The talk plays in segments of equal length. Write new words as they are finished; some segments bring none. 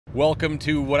Welcome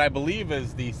to what I believe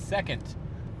is the second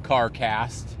car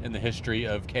cast in the history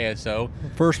of KSO. The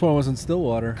first one was in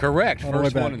Stillwater. Correct.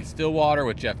 First one in Stillwater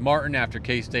with Jeff Martin after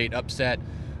K-State upset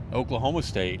Oklahoma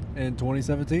State. In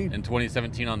 2017. In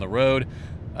 2017 on the road.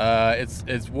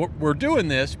 We're doing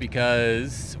this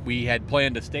because we had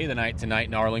planned to stay the night tonight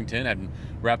in Arlington and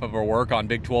wrap up our work on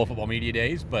Big 12 Football Media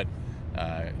Days, but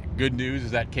good news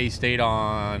is that K-State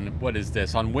on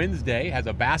Wednesday has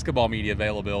a basketball media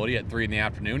availability at 3 in the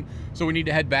afternoon. So we need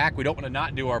to head back. We don't want to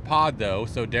not do our pod though.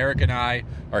 So Derek and I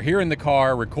are here in the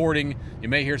car recording. You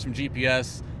may hear some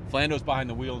GPS. Flando's behind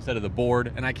the wheel instead of the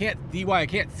board. And I can't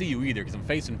see you either because I'm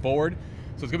facing forward.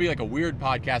 So it's going to be like a weird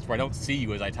podcast where I don't see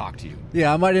you as I talk to you.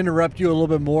 Yeah, I might interrupt you a little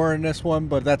bit more in this one,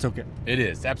 but that's okay. It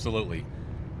is, absolutely.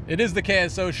 It is the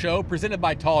KSO show presented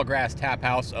by Tall Grass Tap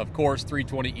House, of course,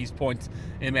 320 East Point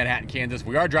in Manhattan, Kansas.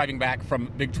 We are driving back from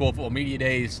Big 12 Football Media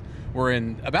Days. We're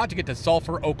about to get to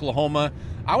Sulphur, Oklahoma.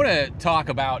 I want to talk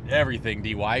about everything,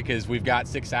 DY, because we've got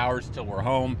 6 hours till we're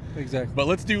home. Exactly. But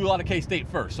let's do a lot of K-State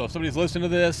first. So if somebody's listening to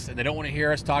this and they don't want to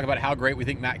hear us talk about how great we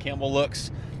think Matt Campbell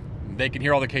looks, they can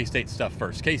hear all the K-State stuff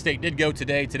first. K-State did go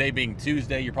today being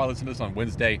Tuesday. You're probably listening to this on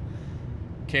Wednesday.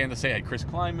 Kansas State had Chris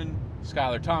Kleinman,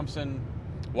 Skylar Thompson,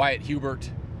 Wyatt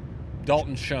Hubert,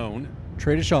 Dalton Schoen,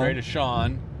 Trey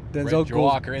Deshawn, Denzel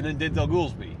Walker, and then Denzel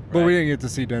Goolsby. Right? But we didn't get to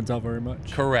see Denzel very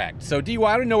much. Correct. So, DY,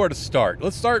 I don't know where to start.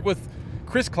 Let's start with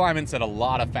Chris Kleinman said a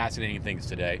lot of fascinating things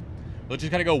today. Let's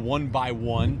just kind of go one by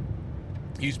one.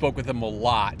 You spoke with him a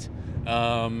lot.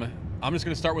 I'm just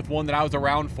going to start with one that I was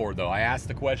around for, though. I asked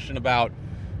the question about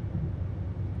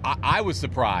I was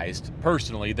surprised,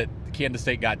 personally, that Kansas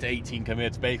State got to 18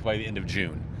 commits basically by the end of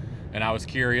June. And I was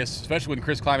curious, especially when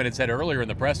Chris Kleinman had said earlier in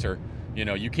the presser,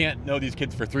 you can't know these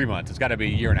kids for 3 months. It's got to be a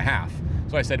year and a half.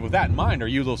 So I said, with that in mind, are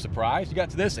you a little surprised you got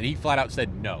to this? And he flat out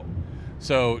said no.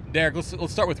 So, Derek,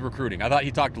 let's start with recruiting. I thought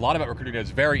he talked a lot about recruiting. It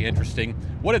was very interesting.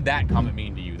 What did that comment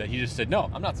mean to you, that he just said,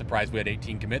 no, I'm not surprised we had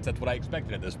 18 commits. That's what I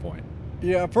expected at this point.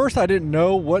 Yeah, at first I didn't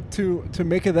know what to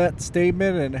make of that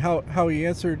statement and how he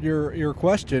answered your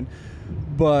question.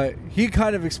 But he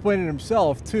kind of explained it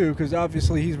himself, too, because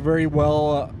obviously he's very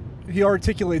well he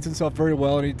articulates himself very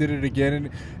well, and he did it again. And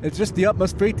it's just the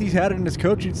utmost faith he's had in his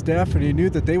coaching staff, and he knew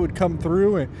that they would come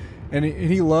through. And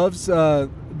he loves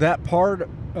that part,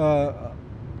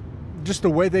 just the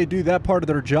way they do that part of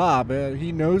their job.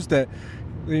 He knows that.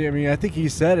 I think he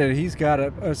said it. He's got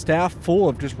a staff full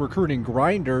of just recruiting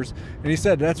grinders, and he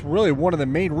said that's really one of the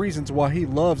main reasons why he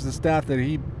loves the staff that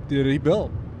he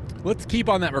built. Let's keep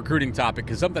on that recruiting topic,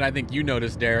 because something I think you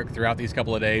noticed, Derek, throughout these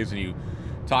couple of days, and you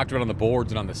talked about it on the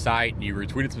boards and on the site, and you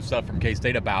retweeted some stuff from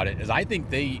K-State about it, is I think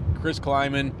Chris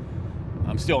Kleinman,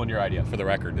 I'm stealing your idea for the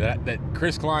record, that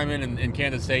Chris Kleinman and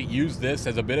Kansas State used this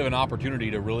as a bit of an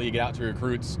opportunity to really get out to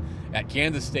recruits. At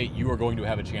Kansas State, you are going to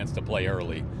have a chance to play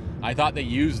early. I thought they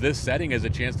used this setting as a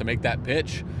chance to make that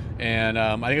pitch, and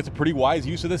I think it's a pretty wise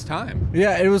use of this time.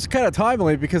 Yeah, it was kind of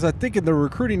timely, because I think in the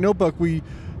recruiting notebook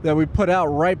that we put out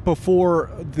right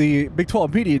before the Big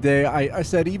 12 Media Day, I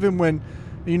said even when,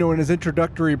 in his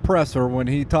introductory presser, when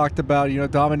he talked about,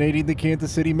 dominating the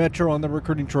Kansas City Metro on the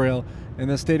recruiting trail in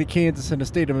the state of Kansas and the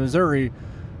state of Missouri,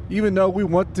 even though we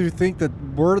want to think that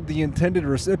we're the intended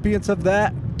recipients of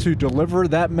that, to deliver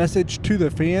that message to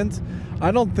the fans, I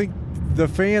don't think the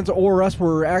fans or us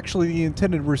were actually the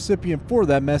intended recipient for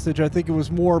that message. I think it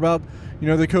was more about,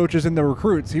 the coaches and the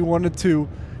recruits. He wanted to,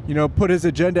 put his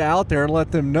agenda out there and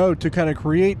let them know, to kind of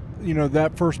create,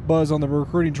 that first buzz on the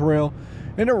recruiting trail.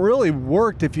 And it really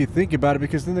worked if you think about it,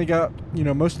 because then they got,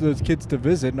 most of those kids to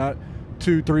visit, not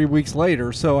 2-3 weeks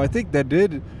later. So I think that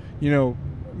did,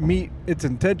 meet its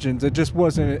intentions. It just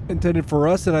wasn't intended for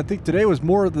us, and I think today was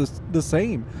more of the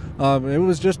same. It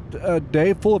was just a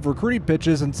day full of recruiting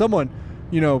pitches, and someone,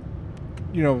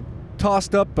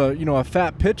 tossed up a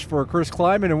fat pitch for Chris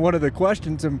Kleinman in one of the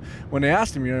questions, and when they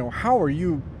asked him, how are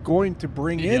you going to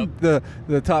bring in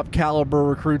the top caliber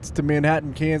recruits to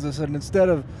Manhattan, Kansas, and instead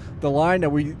of the line that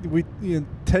we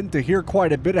tend to hear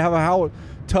quite a bit of how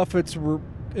tough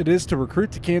it is to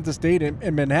recruit to Kansas State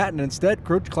and Manhattan, instead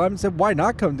Coach Kleinman said, why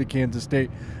not come to Kansas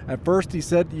State? At first he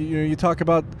said, you talk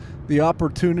about the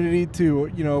opportunity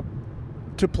to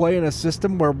play in a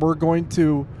system where we're going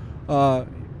to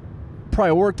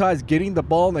prioritize getting the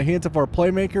ball in the hands of our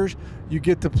playmakers. You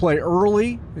get to play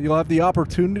early. You'll have the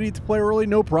opportunity to play early.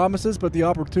 No promises, but the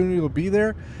opportunity will be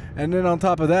there. And then on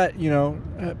top of that,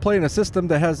 play in a system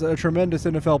that has a tremendous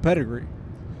NFL pedigree.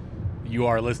 You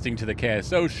are listening to the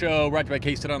KSO show, brought to you by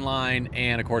K-StateOnline,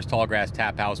 and of course Tall Grass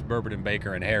Tap House, Bourbon and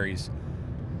Baker and Harry's.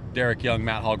 Derek Young,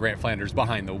 Matt Hall, Grant Flanders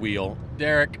behind the wheel.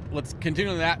 Derek, let's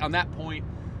continue on that point.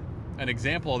 an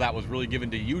example of that was really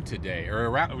given to you today,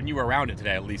 or when you were around it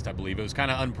today, at least I believe. It was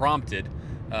kind of unprompted.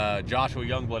 Joshua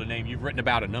Youngblood, a name you've written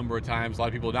about a number of times. A lot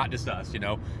of people, not just us,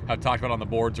 have talked about on the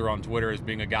boards or on Twitter as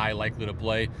being a guy likely to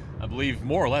play. I believe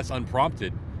more or less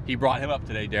unprompted, he brought him up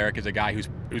today, Derek, as a guy who's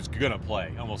going to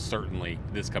play almost certainly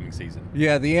this coming season.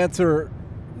 Yeah, the answer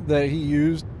that he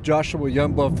used Joshua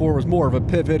Youngblood for was more of a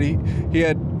pivot. He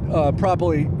had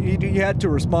he had to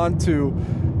respond to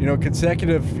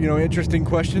consecutive interesting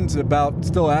questions about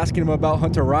still asking him about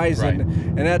Hunter Rison,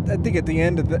 right. And I think at the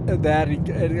end of that,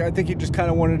 I think he just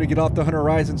kind of wanted to get off the Hunter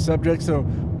Rison subject. So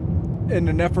in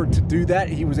an effort to do that,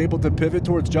 he was able to pivot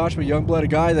towards Joshua Youngblood, a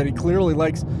guy that he clearly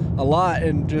likes a lot,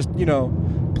 and just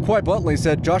quite bluntly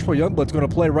said Joshua Youngblood's going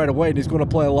to play right away, and he's going to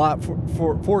play a lot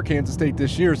for Kansas State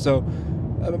this year. So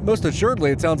most assuredly,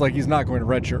 it sounds like he's not going to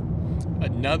redshirt.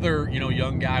 Another,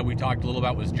 young guy we talked a little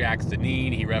about was Jack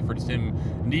Stanine. He referenced him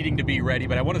needing to be ready,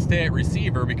 but I want to stay at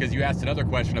receiver because you asked another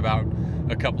question about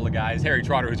a couple of guys. Harry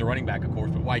Trotter, who's a running back, of course,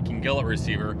 but Wyking Gill at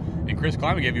receiver. And Chris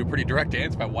Kleiman gave you a pretty direct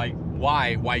answer about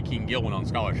why Wyking Gill went on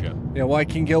scholarship. Yeah,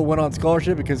 Wyking Gill went on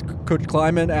scholarship because Coach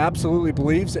Kleiman absolutely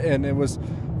believes, and it was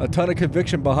a ton of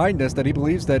conviction behind this, that he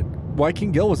believes that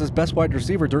Wyking Gill was his best wide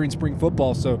receiver during spring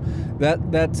football. So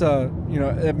that's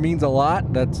it means a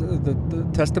lot. That's the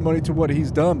testimony to what he's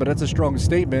done, but that's a strong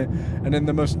statement. And then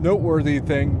the most noteworthy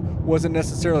thing wasn't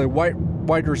necessarily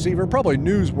wide receiver, probably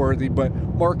newsworthy, but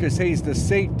Marcus Hayes, the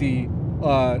safety,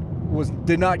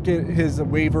 did not get his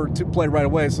waiver to play right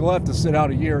away, so he'll have to sit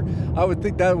out a year. I would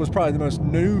think that was probably the most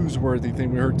newsworthy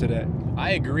thing we heard today.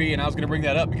 I agree, and I was going to bring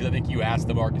that up because I think you asked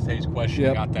the Marcus Hayes question,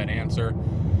 Yep. Got that answer.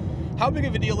 How big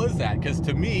of a deal is that? Because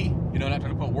to me, not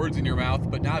trying to put words in your mouth,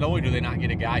 but not only do they not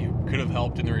get a guy who could have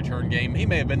helped in the return game, he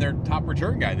may have been their top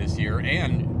return guy this year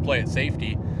and play at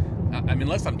safety. I mean,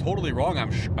 unless I'm totally wrong,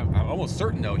 I'm almost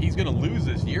certain, though, he's going to lose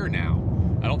this year now.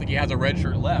 I don't think he has a red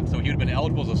shirt left, so he would have been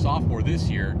eligible as a sophomore this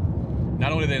year.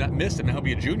 Not only did they not miss him, he'll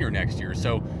be a junior next year.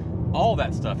 So all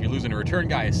that stuff, you're losing a return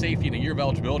guy, a safety, and a year of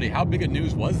eligibility. How big of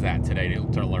news was that today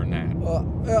to learn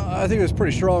that? I think it was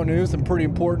pretty strong news and pretty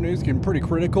important news, getting pretty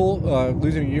critical.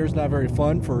 Losing a year is not very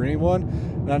fun for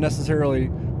anyone, not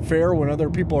necessarily fair when other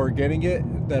people are getting it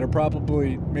that are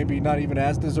probably maybe not even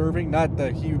as deserving. Not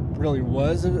that he really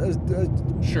was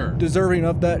sure deserving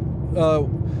of that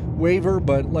waiver,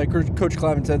 but like Coach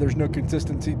Kleiman said, there's no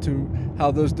consistency to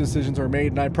how those decisions are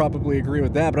made, and I probably agree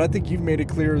with that. But I think you've made it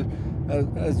clear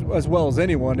as well as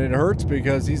anyone. It hurts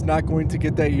because he's not going to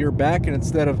get that year back, and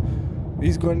instead of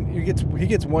he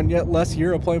gets one yet less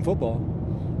year of playing football.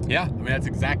 Yeah, I mean, that's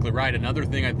exactly right. Another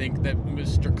thing I think that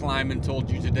Mr. Kleiman told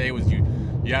you today was you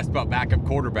asked about backup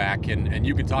quarterback, and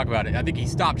you can talk about it. I think he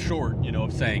stopped short,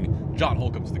 of saying John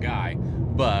Holcomb's the guy,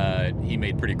 but he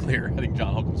made pretty clear, I think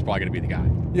John Holcomb's probably going to be the guy.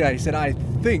 Yeah, he said, I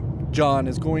think John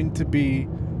is going to be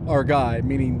our guy,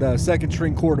 meaning the second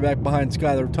string quarterback behind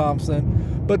Skylar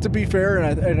Thompson. But to be fair,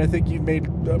 and I think you've made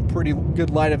a pretty good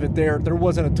light of it there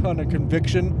wasn't a ton of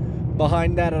conviction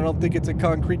behind that. I don't think it's a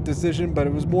concrete decision, but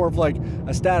it was more of like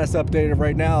a status update of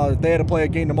right now that they had to play a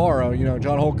game tomorrow.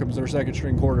 John Holcomb's their second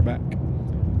string quarterback.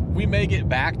 We may get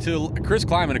back to Chris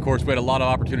Kleiman, of course. We had a lot of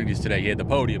opportunities today. He had the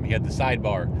podium, he had the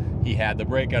sidebar, he had the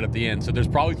breakout at the end. So there's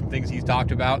probably some things he's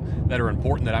talked about that are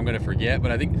important that I'm going to forget.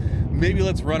 But I think maybe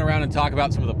let's run around and talk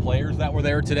about some of the players that were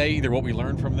there today, either what we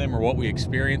learned from them or what we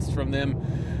experienced from them.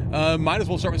 Might as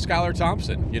well start with Skylar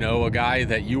Thompson, a guy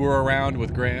that you were around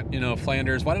with Grant,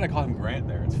 Flanders. Why did I call him Grant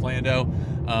there? It's Flando.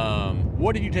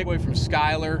 What did you take away from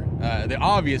Skylar? The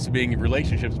obvious being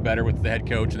relationships better with the head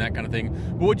coach and that kind of thing.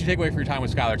 But what did you take away from your time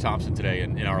with Skylar Thompson today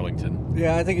in Arlington?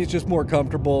 Yeah, I think he's just more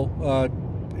comfortable.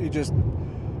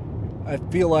 I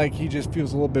feel like he just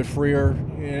feels a little bit freer.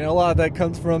 A lot of that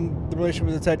comes from the relationship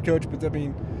with his head coach, but I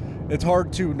mean, it's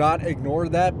hard to not ignore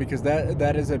that because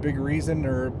that is a big reason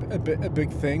or a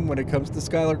big thing when it comes to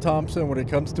Skylar Thompson, when it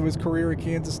comes to his career at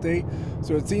Kansas State.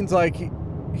 So it seems like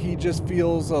he just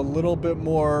feels a little bit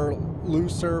more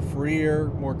looser, freer,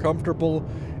 more comfortable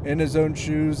in his own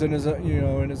shoes, in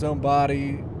his own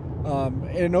body,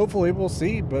 and hopefully we'll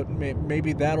see. But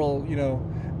maybe that'll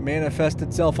manifest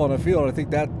itself on the field. I think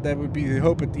that would be the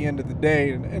hope at the end of the day.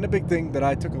 And a big thing that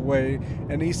I took away,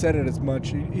 and he said it as much,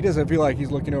 he doesn't feel like he's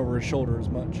looking over his shoulder as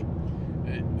much.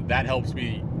 That helps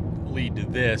me lead to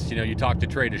this. You talked to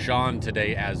Trey Deshawn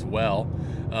today as well.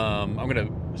 I'm going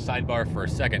to sidebar for a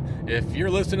second. If you're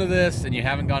listening to this and you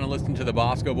haven't gone and listened to the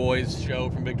Bosco Boys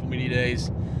show from Big 12 Media Days,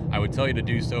 I would tell you to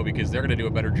do so because they're going to do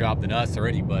a better job than us or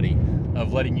anybody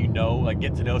of letting you know,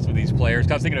 get to know some of these players.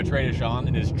 I was thinking of Trey Deshawn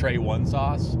and his Trey One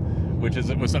Sauce, which was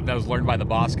something that was learned by the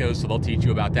Boscos, so they'll teach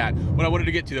you about that. What I wanted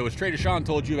to get to, though, was Trey Deshawn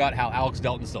told you about how Alex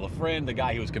Delton's still a friend, the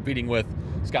guy he was competing with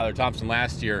Skylar Thompson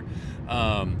last year.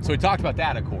 So he talked about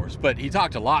that, of course, but he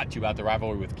talked a lot too about the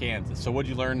rivalry with Kansas. So what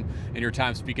did you learn in your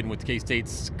time speaking with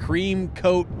K-State's cream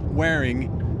coat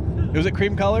wearing? Was it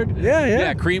cream colored?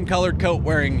 Yeah, cream colored coat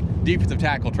wearing defensive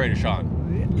tackle Trey Deshawn.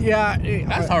 Yeah,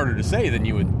 that's harder to say than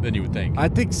you would think. I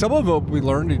think some of what we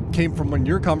learned it came from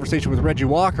your conversation with Reggie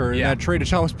Walker, and that Trey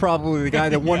Deshawn was probably the guy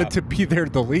that wanted to be there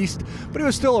the least. But it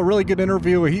was still a really good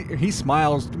interview. He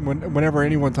smiles whenever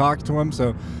anyone talks to him,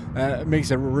 so it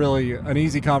makes it really an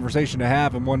easy conversation to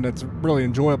have and one that's really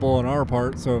enjoyable on our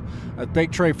part. So I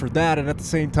thank Trey for that. And at the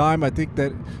same time, I think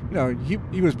that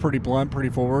he was pretty blunt, pretty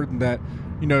forward, and that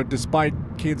despite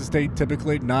Kansas State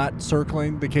typically not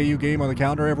circling the KU game on the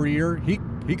calendar every year,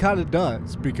 he kind of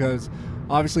does, because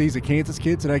obviously he's a Kansas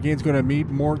kid, so that game's going to mean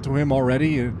more to him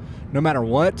already, and no matter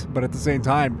what. But at the same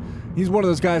time, he's one of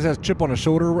those guys that has a chip on his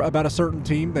shoulder about a certain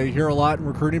team. They hear a lot in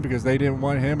recruiting because they didn't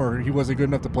want him or he wasn't good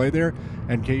enough to play there,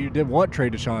 and KU didn't want Trey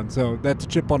Deshawn. So that's a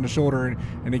chip on the shoulder,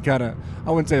 and he kind of,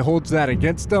 I wouldn't say holds that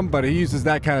against them, but he uses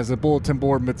that kind of as a bulletin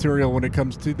board material when it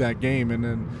comes to that game. And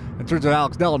then in terms of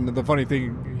Alex Delton, the funny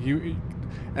thing,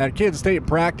 at Kansas State in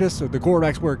practice, the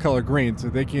quarterbacks wear color green, so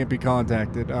they can't be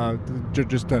contacted.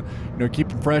 Just to keep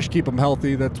them fresh, keep them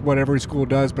healthy. That's what every school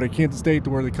does. But at Kansas State,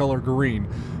 they wear the color green.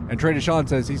 And Trey Deshawn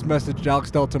says he's messaged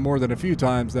Alex Delton more than a few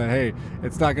times that, hey,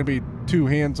 it's not going to be two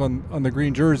hands on the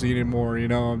green jersey anymore.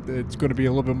 It's going to be a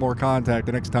little bit more contact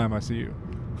the next time I see you.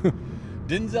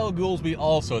 Denzel Goolsby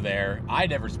also there. I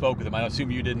never spoke with him. I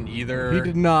assume you didn't either. He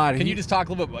did not. Can you just talk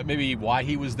a little bit maybe why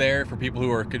he was there for people who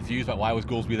are confused about why was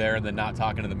Goolsby there and then not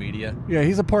talking to the media? Yeah,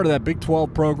 he's a part of that Big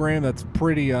 12 program that's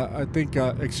pretty, I think,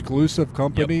 exclusive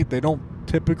company. Yep. They don't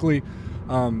typically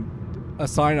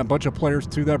assign a bunch of players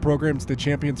to that program. It's the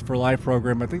Champions for Life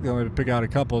program. I think they only pick out a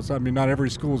couple. So, I mean, not every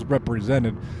school is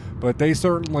represented. But they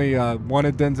certainly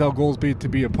wanted Denzel Goolsby to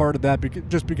be a part of that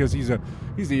just because he's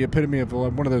the epitome of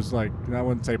one of those, like, I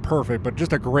wouldn't say perfect, but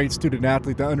just a great student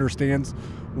athlete that understands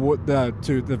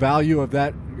the value of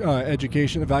that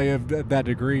education, the value of that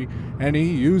degree, and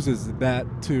he uses that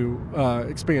to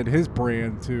expand his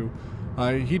brand.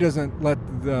 He doesn't let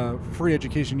the free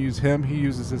education use him. He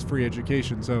uses his free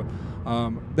education. So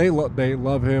they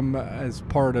love him as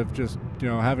part of just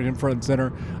having him front and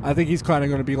center. I think he's kind of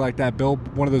going to be like that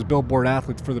one of those billboard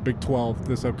athletes for the Big 12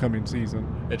 this upcoming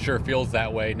season. It sure feels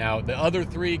that way. Now the other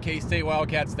three K-State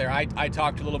Wildcats there, I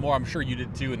talked a little more. I'm sure you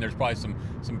did too, and there's probably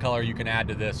some color you can add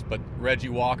to this. But Reggie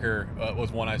Walker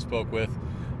was one I spoke with.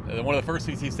 One of the first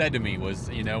things he said to me was,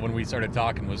 when we started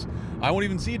talking was, I won't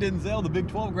even see Denzel. The Big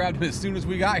 12 grabbed him as soon as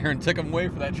we got here and took him away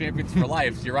for that Champions for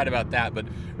Life. So you're right about that. But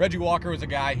Reggie Walker was a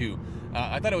guy who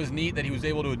I thought it was neat that he was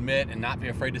able to admit and not be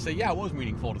afraid to say, yeah, it was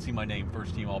meaningful to see my name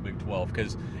first team all Big 12,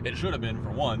 because it should have been,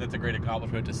 for one. That's a great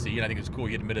accomplishment to see, and I think it's cool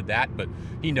he admitted that. But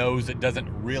he knows it doesn't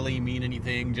really mean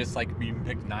anything, just like being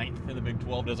picked 9th in the Big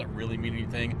 12 doesn't really mean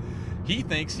anything. He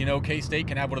thinks, K-State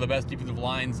can have one of the best defensive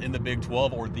lines in the Big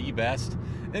 12 or the best.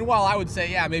 And while I would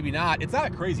say, yeah, maybe not, it's not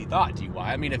a crazy thought,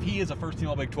 T.Y. I mean, if he is a first-team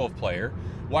All-Big 12 player,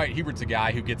 Wyatt Hubert's a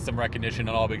guy who gets some recognition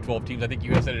on all Big 12 teams. I think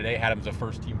USA Today had him as a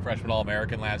first-team freshman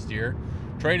All-American last year.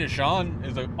 Trey Deshawn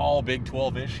is an all-Big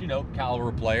 12-ish,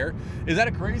 caliber player. Is that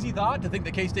a crazy thought to think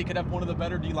that K-State could have one of the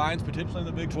better D-lines potentially in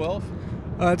the Big 12?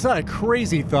 It's not a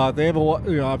crazy thought. They have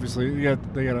obviously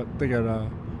they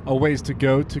got a ways to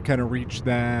go to kind of reach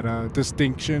that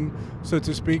distinction, so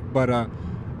to speak. But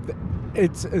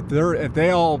if they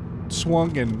all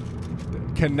swung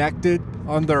and connected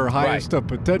on their highest of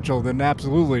potential, then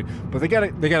absolutely. But they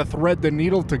got to thread the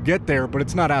needle to get there. But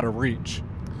it's not out of reach.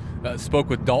 Spoke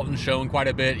with Dalton Schoen quite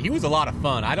a bit. He was a lot of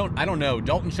fun. I don't know.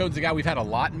 Dalton Schoen's a guy we've had a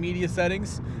lot in media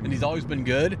settings, and he's always been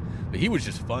good. But he was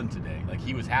just fun today. Like,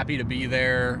 he was happy to be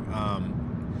there.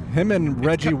 Him and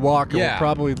Reggie Walker were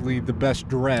probably the best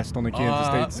dressed on the Kansas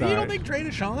State side. You don't think Trey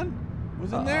Deshawn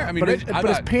was in there? I mean, but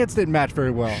his pants didn't match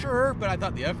very well. Sure, but I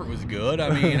thought the effort was good. I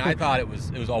mean, I thought it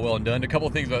was all well and done. A couple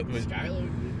of things about Skyler.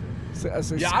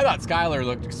 Yeah, I thought Skyler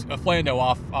looked. Flando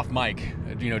off mic,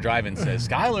 driving says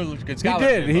Skyler looked good. Skyler he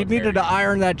did. He needed to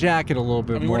iron that jacket a little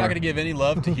bit more. I mean, we're not going to give any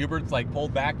love to Hubert's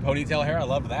pulled back ponytail hair. I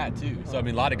love that too. So I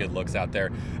mean, a lot of good looks out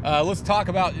there. Let's talk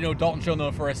about Dalton Schoen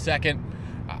though for a second.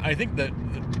 I think that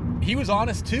he was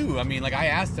honest too. I mean, I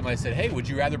asked him. I said, "Hey, would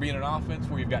you rather be in an offense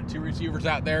where you've got 2 receivers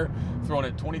out there throwing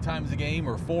it 20 times a game,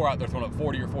 or 4 out there throwing it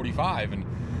 40 or 45?"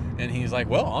 And he's like,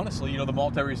 well, honestly, the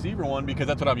multi-receiver one, because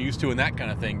that's what I'm used to and that kind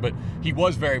of thing. But he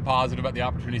was very positive about the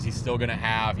opportunities he's still going to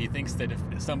have. He thinks that if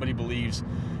somebody believes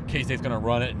K-State's going to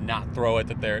run it and not throw it,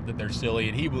 that they're silly.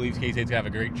 And he believes K-State's going to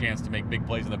have a great chance to make big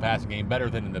plays in the passing game, better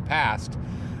than in the past.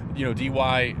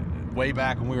 DY, way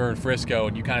back when we were in Frisco,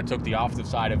 and you kind of took the offensive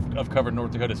side of covering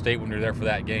North Dakota State when we were there for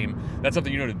that game. That's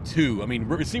something you noted too. I mean,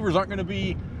 receivers aren't going to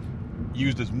be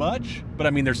used as much, but I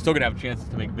mean, they're still going to have chances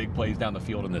to make big plays down the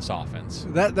field in this offense.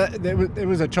 It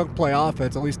was a chunk play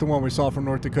offense, at least the one we saw from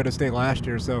North Dakota State last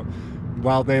year. So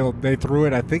while they threw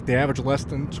it, I think they averaged less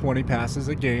than 20 passes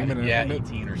a game.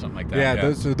 18 or something like that.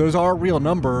 Yeah, those are real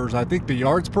numbers. I think the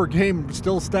yards per game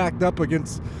still stacked up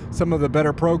against some of the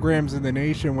better programs in the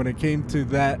nation when it came to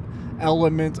that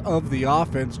element of the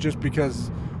offense, just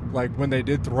because, like, when they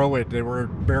did throw it, they were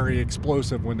very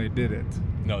explosive when they did it.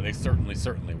 No, they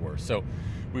certainly were. So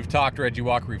we've talked Reggie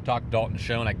Walker, we've talked Dalton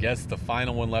Schoen. I guess the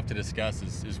final one left to discuss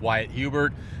is Wyatt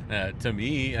Hubert. To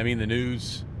me, I mean, the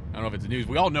news, I don't know if it's the news,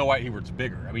 we all know Wyatt Hubert's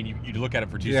bigger. I mean, you look at him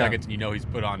for 2 seconds and you know he's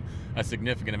put on a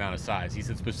significant amount of size. He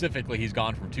said specifically he's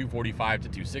gone from 245 to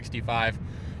 265.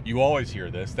 You always hear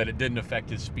this, that it didn't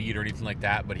affect his speed or anything like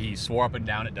that, but he swore up and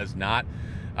down it does not.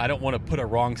 I don't want to put a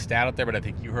wrong stat out there, but I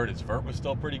think you heard his vert was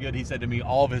still pretty good. He said to me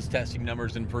all of his testing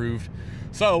numbers improved.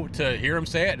 So to hear him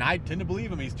say it, and I tend to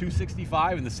believe him, he's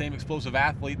 265 and the same explosive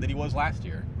athlete that he was last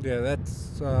year. Yeah,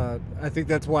 that's. I think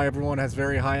that's why everyone has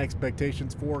very high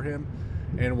expectations for him,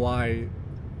 and why,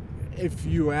 if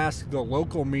you ask the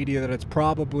local media that it's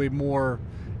probably more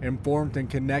informed and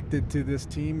connected to this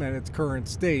team and its current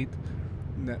state.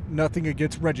 Nothing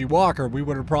against Reggie Walker. We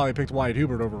would have probably picked Wyatt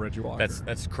Hubert over Reggie Walker.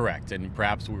 That's correct, and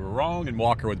perhaps we were wrong, and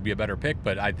Walker would be a better pick,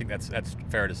 but I think that's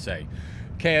fair to say.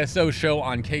 KSO show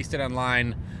on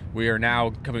K-StateOnline. We are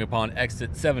now coming upon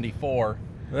exit 74,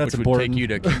 which would take you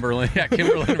to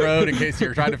Kimberlin Road, in case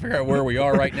you're trying to figure out where we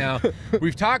are right now.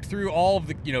 We've talked through all of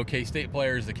the K-State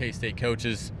players, the K-State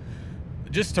coaches.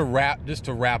 Just to wrap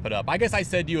it up, I guess I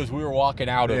said to you as we were walking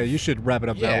out of. Yeah, you should wrap it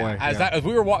up that way. As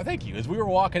we were thank you. As we were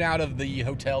walking out of the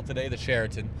hotel today, the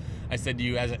Sheraton, I said to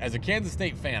you, as a Kansas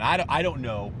State fan, I don't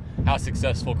know how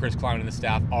successful Chris Kleiman and the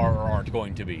staff are or aren't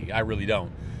going to be. I really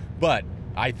don't. But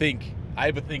I think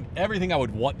everything I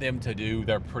would want them to do,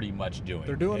 they're pretty much doing.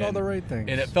 They're doing all the right things.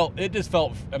 And it just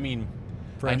felt. I mean,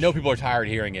 fresh. I know people are tired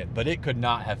of hearing it, but it could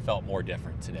not have felt more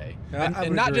different today.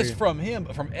 And not just from him,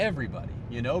 but from everybody.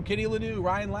 Kenny Lanou,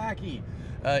 Ryan Lackey,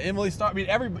 Emily Starr. I mean,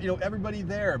 everybody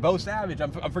there. Bo Savage.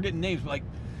 I'm forgetting names, but like,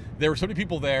 there were so many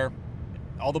people there.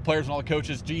 All the players and all the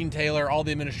coaches, Gene Taylor, all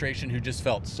the administration, who just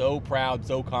felt so proud,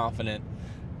 so confident.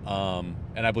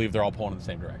 And I believe they're all pulling in the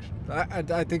same direction.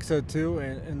 I think so too.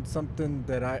 And something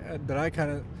that I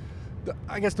kind of,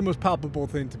 I guess the most palpable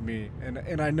thing to me,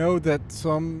 and I know that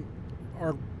some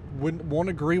won't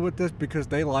agree with this because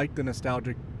they like the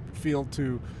nostalgic feel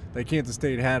to that Kansas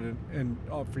State had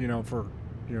for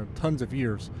tons of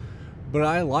years, but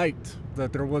I liked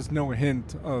that there was no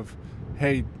hint of,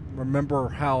 hey, remember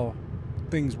how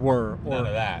things were,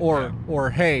 or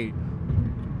hey,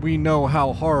 we know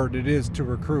how hard it is to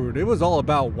recruit. It was all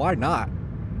about why not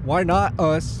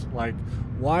us, like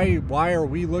why are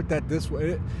we looked at this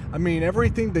way? I mean,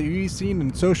 everything that you've seen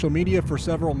in social media for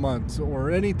several months,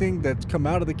 or anything that's come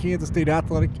out of the Kansas State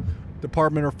athletic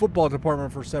department or football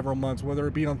department for several months, whether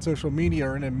it be on social media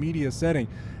or in a media setting,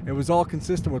 it was all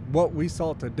consistent with what we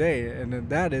saw today. And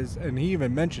that is, and he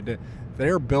even mentioned it,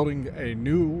 they're building a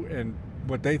new and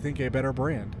what they think a better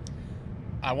brand.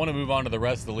 I want to move on to the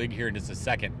rest of the league here in just a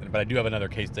second, but I do have another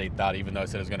K-State thought, even though I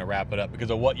said I was going to wrap it up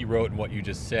because of what you wrote and what you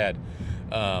just said.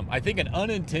 I think an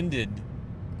unintended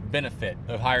benefit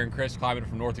of hiring Chris Kleiman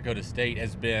from North Dakota State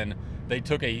has been they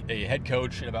took a head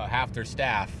coach and about half their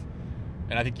staff,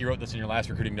 and I think you wrote this in your last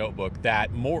recruiting notebook, that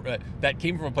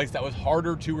came from a place that was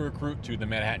harder to recruit to than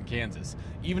Manhattan, Kansas,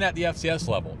 even at the FCS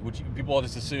level, which people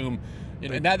just assume.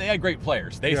 And that they had great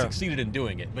players. They succeeded in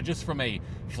doing it. But just from a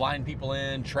flying people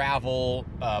in, travel,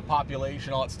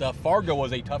 population, all that stuff, Fargo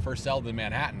was a tougher sell than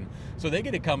Manhattan. So they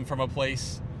get to come from a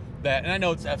place that, and I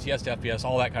know it's FCS to FBS,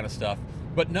 all that kind of stuff.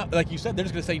 But no, like you said, they're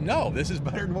just going to say, no, this is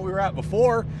better than what we were at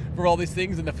before for all these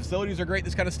things, and the facilities are great,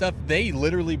 this kind of stuff. They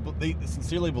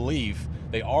sincerely believe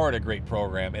they are at a great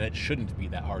program, and it shouldn't be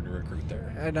that hard to recruit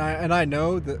there. And I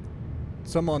know that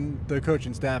some on the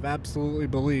coaching staff absolutely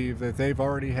believe that they've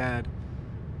already had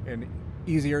an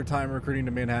easier time recruiting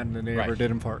to Manhattan than they ever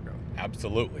did in Fargo.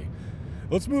 Absolutely.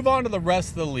 Let's move on to the rest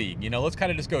of the league. Let's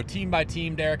kind of just go team by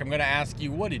team, Derek. I'm going to ask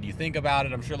you, what did you think about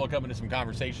it? I'm sure they'll come into some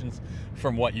conversations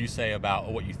from what you say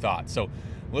about what you thought. So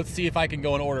let's see if I can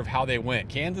go in order of how they went.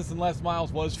 Kansas and Les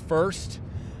Miles was first.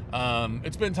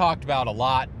 It's been talked about a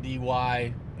lot,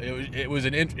 DY. It was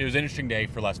an interesting day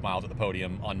for Les Miles at the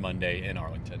podium on Monday in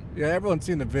Arlington. Yeah, everyone's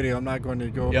seen the video. I'm not going to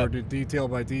go over it detail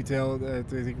by detail. I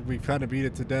think we kind of beat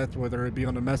it to death, whether it be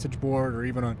on the message board or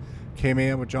even on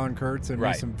K-Man with John Kurtz and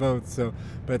recent votes. So,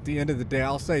 but at the end of the day,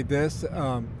 I'll say this: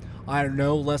 I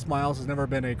know Les Miles has never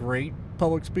been a great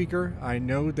public speaker. I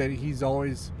know that he's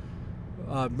always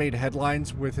made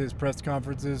headlines with his press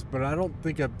conferences, but I don't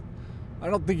think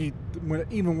he,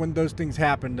 even when those things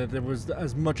happened, that it was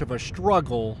as much of a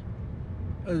struggle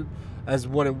as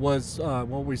what it was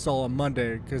what we saw on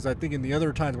Monday. Because I think in the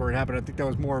other times where it happened, I think that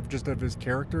was more of just of his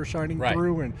character shining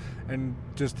through and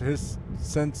just his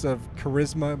sense of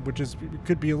charisma, which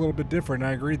could be a little bit different.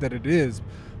 I agree that it is,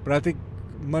 but I think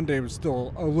Monday was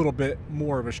still a little bit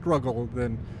more of a struggle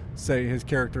than, say, his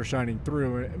character shining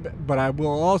through. But I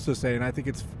will also say, and I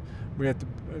think we have to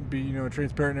be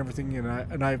transparent and everything,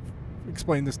 and I've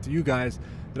explained this to you guys,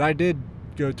 that I did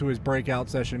go to his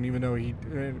breakout session, even though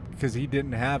because he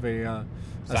didn't have a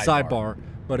sidebar.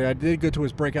 But I did go to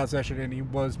his breakout session, and he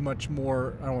was much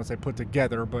more, I don't want to say put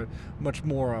together, but much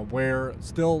more aware.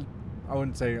 Still, I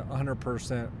wouldn't say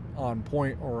 100% on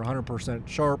point or 100%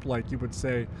 sharp like you would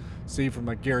see from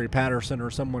like Gary Patterson or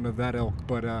someone of that ilk,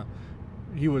 but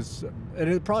he was, and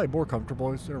it's probably more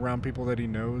comfortable. He's around people that he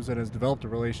knows and has developed a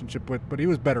relationship with, but he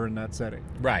was better in that setting.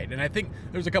 Right, and I think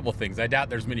there's a couple of things. I doubt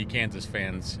there's many Kansas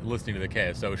fans listening to the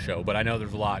KSO show, but I know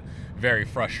there's a lot very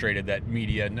frustrated that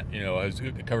media,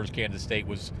 who covers Kansas State,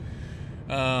 was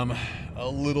a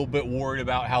little bit worried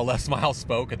about how Les Miles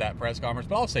spoke at that press conference.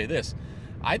 But I'll say this.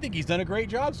 I think he's done a great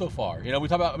job so far. We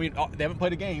talk about, they haven't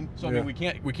played a game, so we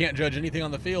can't judge anything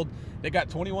on the field. They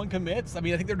got 21 commits. I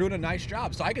think they're doing a nice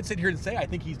job. So I could sit here and say I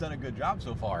think he's done a good job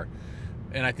so far.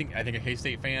 And I think a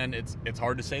K-State fan, it's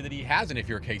hard to say that he hasn't if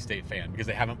you're a K-State fan, because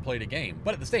they haven't played a game.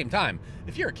 But at the same time,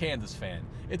 if you're a Kansas fan,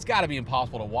 it's got to be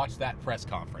impossible to watch that press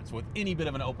conference with any bit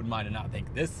of an open mind and not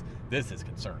think this is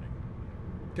concerning.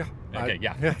 Yeah. Okay.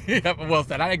 Yeah. Well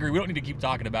said. I agree. We don't need to keep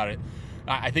talking about it.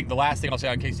 I think the last thing I'll say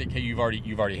on K-State, you've already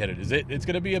hit it. It's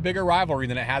going to be a bigger rivalry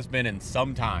than it has been in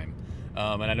some time,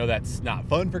 and I know that's not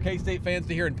fun for K-State fans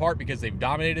to hear, in part because they've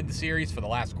dominated the series for the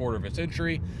last quarter of a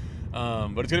century.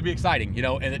 But it's going to be exciting,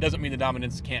 and it doesn't mean the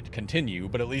dominance can't continue.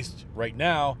 But at least right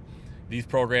now, these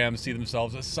programs see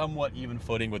themselves as somewhat even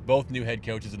footing with both new head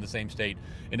coaches in the same state,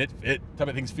 and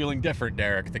everything's feeling different.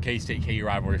 Derek, the K-State KU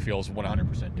rivalry feels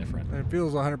 100% different. It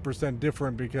feels 100%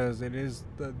 different because it is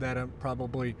that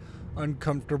probably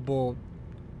uncomfortable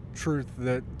truth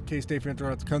that K-State fans are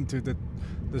going to come to, that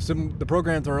the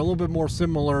programs are a little bit more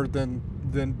similar than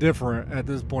different at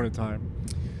this point in time.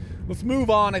 Let's move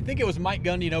on. I think it was Mike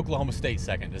Gundy and Oklahoma State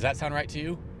second. Does that sound right to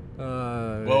you?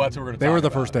 Well, that's what we're going to talk about. They were the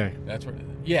first day. That's what.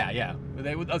 Yeah.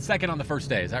 They were second on the first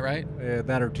day. Is that right? Yeah,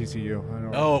 that or TCU. I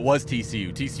don't know. Oh, it was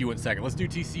TCU. TCU went second. Let's do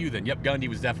TCU then. Yep, Gundy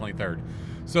was definitely third.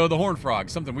 So the Horned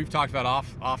Frogs, something we've talked about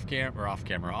off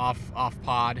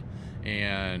pod,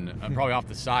 and probably off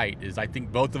the site, is I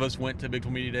think both of us went to Big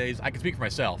 12 Media Days. I can speak for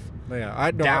myself. Yeah,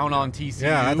 on TCU.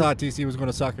 Yeah, I thought TCU was going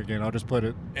to suck again. I'll just put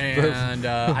it. And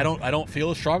I don't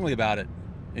feel as strongly about it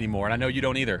anymore, and I know you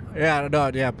don't either. Yeah, no,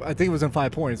 yeah. I think it was in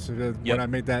 5 points when I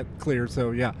made that clear.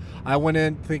 So yeah, I went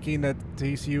in thinking that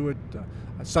TCU would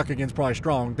suck again's probably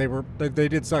strong. They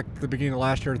did suck at the beginning of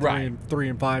last year, 3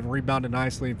 and 5, and rebounded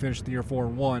nicely and finished the year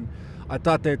 4-1. I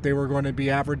thought that they were going to be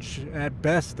average at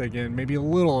best again, maybe a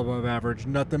little above average,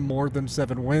 nothing more than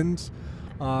 7 wins.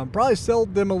 Probably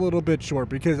sold them a little bit short,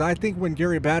 because I think when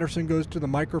Gary Patterson goes to the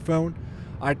microphone,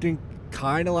 I think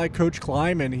kind of like Coach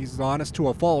Kleiman, he's honest to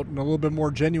a fault and a little bit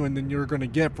more genuine than you're going to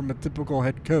get from a typical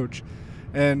head coach.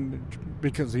 And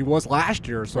because he was last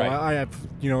year, so I have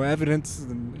evidence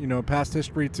and past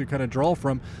history to kind of draw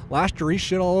from. Last year he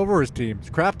shit all over his team,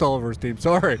 crapped all over his team.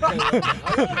 Sorry.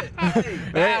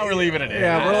 Now we're leaving it in.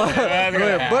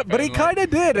 Yeah, but he kind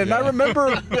of did, and I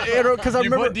remember because I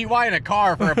remember put DY in a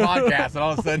car for a podcast, and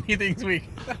all of a sudden he thinks we.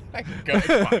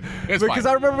 Because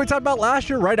I remember we talked about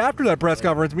last year, right after that press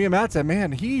conference, me and Matt said,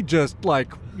 "Man, he just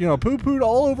poo-pooed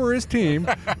all over his team."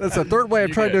 That's the third way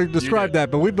I've tried to describe that,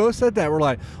 but we both said that. We're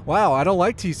like, wow, I don't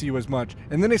like TCU as much.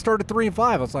 And then they started 3 and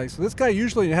 5. I was like, so this guy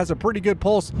usually has a pretty good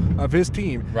pulse of his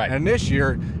team. Right. And this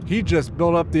year, he just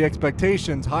built up the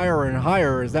expectations higher and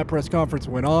higher as that press conference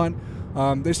went on.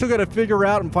 They still got to figure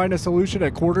out and find a solution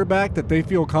at quarterback that they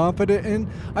feel confident in.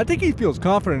 I think he feels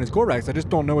confident in his quarterbacks. I just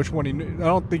don't know which one I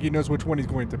don't think he knows which one he's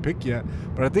going to pick yet.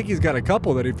 But I think he's got a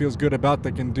couple that he feels good about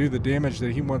that can do the damage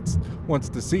that he wants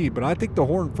to see. But I think the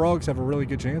Horned Frogs have a really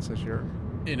good chance this year.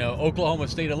 Oklahoma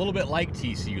State, a little bit like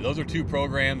TCU. Those are two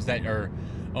programs that are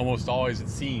almost always, it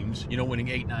seems, winning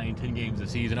 8, 9, 10 games a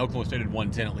season. Oklahoma State had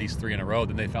won 10 at least 3 in a row.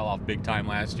 Then they fell off big time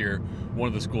last year. One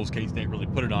of the schools K-State really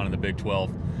put it on in the Big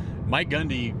 12. Mike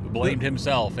Gundy blamed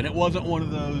himself, and it wasn't one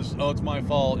of those, oh, it's my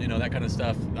fault, that kind of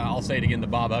stuff. I'll say it again, the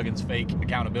Bob Huggins fake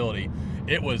accountability.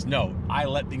 It was, no, I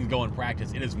let things go in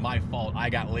practice. It is my fault. I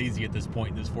got lazy at this point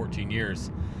in this 14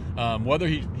 years. Whether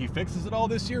he fixes it all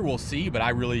this year, we'll see, but I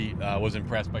really was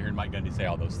impressed by hearing Mike Gundy say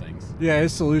all those things. Yeah,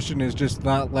 his solution is just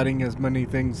not letting as many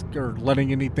things or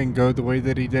letting anything go the way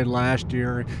that he did last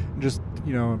year. Just,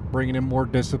 bringing in more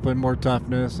discipline, more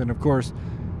toughness. And, of course,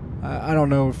 I don't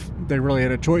know if they really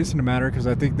had a choice in the matter because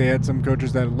I think they had some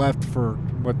coaches that left for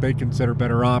what they consider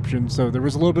better options. So there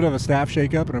was a little bit of a staff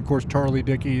shakeup. And, of course, Charlie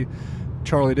Dickey's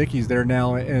there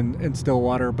now in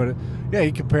Stillwater. But, yeah,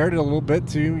 he compared it a little bit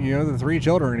to, the 3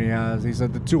 children he has. He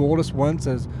said the 2 oldest ones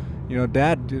says,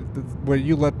 Dad, what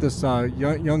you let this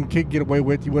young kid get away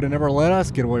with, you would have never let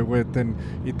us get away with. And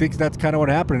he thinks that's kind of what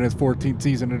happened in his 14th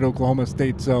season at Oklahoma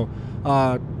State. So,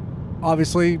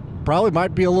 obviously, probably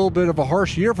might be a little bit of a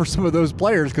harsh year for some of those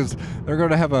players because they're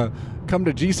going to have a come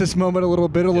to Jesus moment a little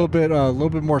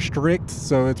bit more strict.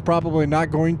 So it's probably not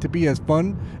going to be as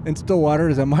fun in Stillwater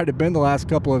as it might have been the last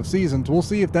couple of seasons. We'll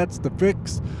see if that's the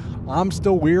fix. I'm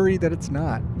still weary that it's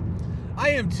not. I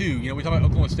am too. We talk about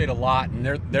Oklahoma State a lot, and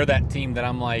they're that team that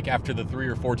I'm like, after the 3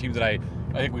 or 4 teams that I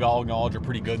think we all acknowledge are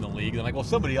pretty good in the league, I'm like, well,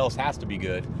 somebody else has to be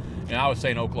good. And I was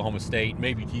saying Oklahoma State,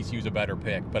 maybe TCU's a better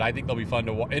pick, but I think they'll be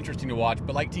interesting to watch.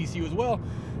 But like TCU as well,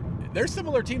 they're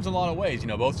similar teams in a lot of ways.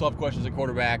 Both still have questions at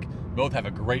quarterback. Both have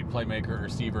a great playmaker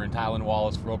receiver in Tylan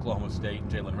Wallace for Oklahoma State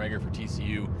and Jalen Reagor for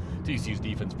TCU. TCU's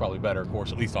defense probably better, of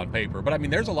course, at least on paper. But,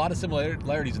 there's a lot of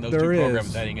similarities in those 2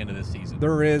 programs heading into this season.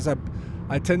 There is.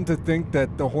 I tend to think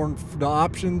that the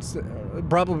options,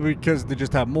 probably because they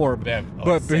just have more.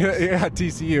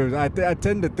 TCU. I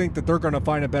tend to think that they're going to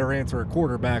find a better answer at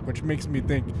quarterback, which makes me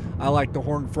think I like the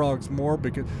Horned Frogs more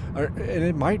and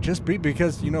it might just be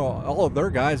because all of their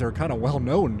guys are kind of well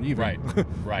known. Even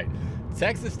right.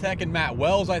 Texas Tech and Matt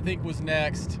Wells, I think, was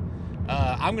next.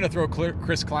 I'm going to throw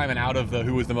Chris Kleiman out of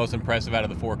who was the most impressive out of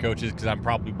the 4 coaches because I'm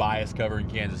probably biased covering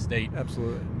Kansas State.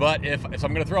 Absolutely. But if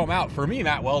I'm going to throw him out, for me,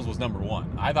 Matt Wells was number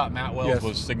 1. I thought Matt Wells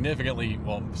was significantly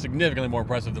more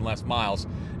impressive than Les Miles,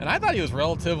 and I thought it was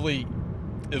relatively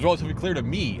clear to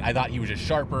me. I thought he was just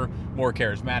sharper, more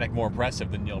charismatic, more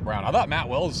impressive than Neil Brown. I thought Matt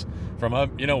Wells, from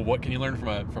what can you learn from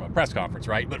a press conference,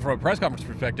 right? But from a press conference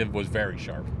perspective, was very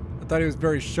sharp. I thought he was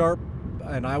very sharp.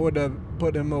 And I would have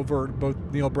put him over both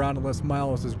Neil Brown and Les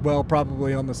Miles as well,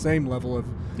 probably on the same level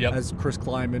as Chris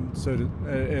Kleiman. So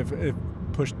if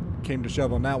push came to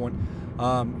shove on that one.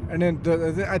 And then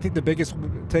I think the biggest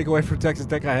takeaway from Texas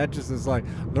Tech I had just is like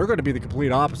they're going to be the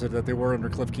complete opposite that they were under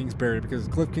Cliff Kingsbury, because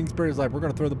Cliff Kingsbury is like, we're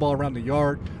going to throw the ball around the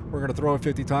yard, we're going to throw it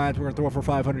 50 times, we're going to throw it for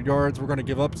 500 yards, we're going to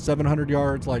give up 700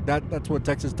 yards. Like that's what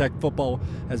Texas Tech football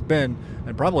has been,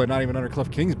 and probably not even under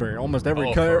Cliff Kingsbury. Almost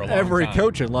every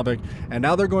coach in Lubbock, and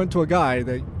now they're going to a guy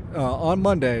that on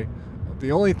Monday,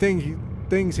 the only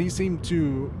things he seemed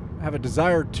to have a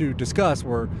desire to discuss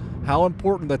were how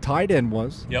important the tight end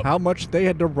was, how much they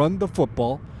had to run the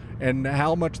football, and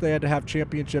how much they had to have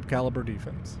championship caliber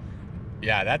defense.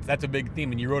 Yeah, that's a big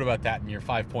theme, and you wrote about that in your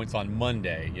 5 points on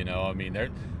Monday.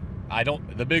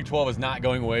 The Big 12 is not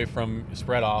going away from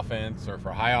spread offense or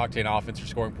for high octane offense or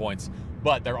scoring points,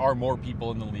 but there are more people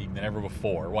in the league than ever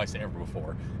before. Well, I say ever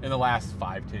before, in the last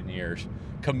 5-10 years,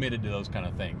 committed to those kind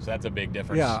of things. So that's a big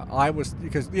difference.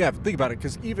 Yeah, think about it,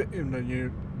 because even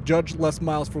you judge Les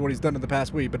Miles for what he's done in the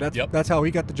past week, but that's how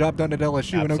he got the job done at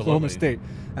LSU and Oklahoma State.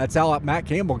 That's how Matt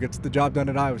Campbell gets the job done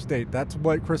at Iowa State. That's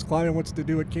what Chris Kleiman wants to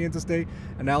do at Kansas State,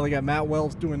 and now they got Matt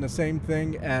Wells doing the same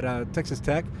thing at Texas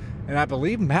Tech, and I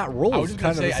believe Matt Rule is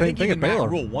kind of the same thing at Baylor. Matt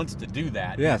Rule wants to do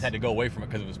that. He just had to go away from it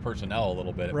because of his personnel a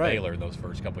little bit at Baylor in those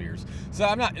first couple of years. So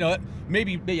I'm not,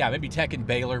 maybe Tech and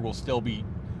Baylor will still be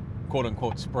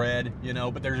quote-unquote spread,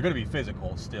 but there's going to be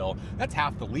physical still. That's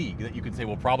half the league that you can say,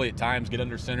 well, probably at times get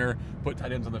under center, put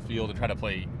tight ends on the field, and try to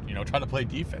play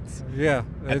defense. Yeah,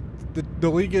 the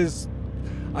league is,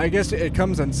 I guess it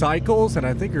comes in cycles, and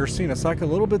I think you're seeing a cycle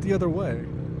a little bit the other way.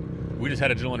 We just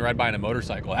had a gentleman ride by in a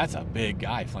motorcycle. That's a big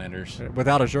guy, Flanders.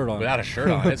 Without a shirt on. Without a shirt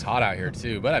on. It's hot out here,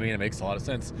 too. But, it makes a lot of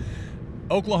sense.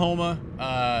 Oklahoma,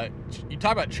 you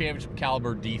talk about championship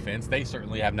caliber defense. They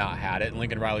certainly have not had it, and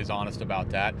Lincoln Riley's honest about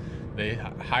that. They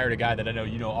hired a guy that I know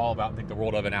you know all about, think the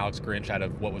world of, an Alex Grinch out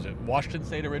of, Washington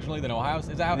State originally, then Ohio. Is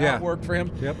that how it worked for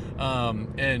him? Yep.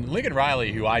 And Lincoln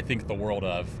Riley, who I think the world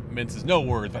of, minces no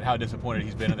words about how disappointed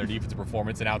he's been in their defensive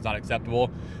performance and how it's not acceptable.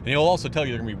 And he'll also tell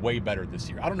you they're going to be way better this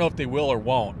year. I don't know if they will or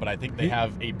won't, but I think they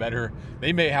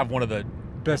may have one of the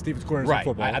best defense corners in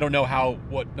football. I don't know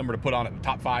what number to put on it,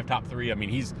 top 5, top 3.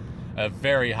 He's a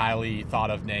very highly thought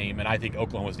of name, and I think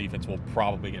Oklahoma's defense will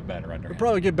probably get better under him. It'll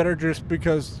probably get better just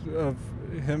because of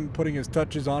him putting his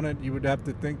touches on it. You would have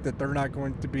to think that they're not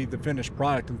going to be the finished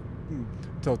product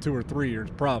until 2 or 3 years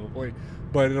probably,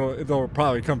 but they'll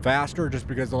probably come faster just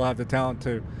because they'll have the talent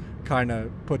to kind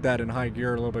of put that in high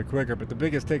gear a little bit quicker. But the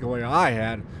biggest takeaway I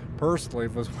had personally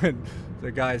was when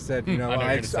the guy said,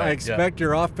 I expect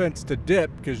your offense to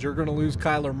dip because you're going to lose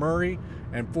Kyler Murray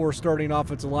and 4 starting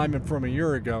offensive linemen from a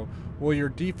year ago. Will your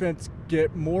defense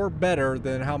get more better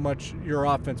than how much your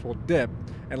offense will dip?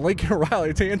 And Lincoln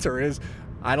Riley's answer is,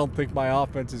 I don't think my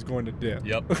offense is going to dip.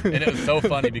 Yep. And it was so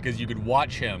funny because you could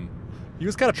watch him. He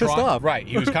was kind of pissed off. Right.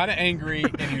 He was kind of angry,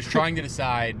 and he was trying to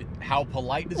decide how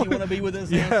polite does he want to be with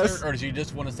his answer, or does he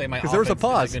just want to say my offense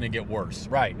isn't going to get worse?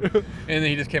 Right. And then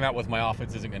he just came out with my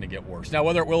offense isn't going to get worse. Now,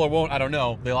 whether it will or won't, I don't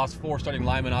know. They lost 4 starting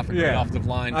linemen off a great offensive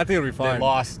line. I think it'll be fine.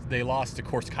 They lost, of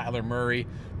course, Kyler Murray,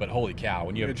 but holy cow,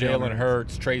 when you have Jalen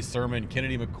Hurts, Trey Sermon,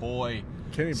 Kennedy McCoy,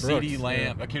 CeeDee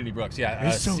Lamb, Kennedy Brooks,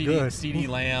 he's so good. CeeDee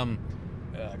Lamb,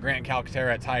 Grant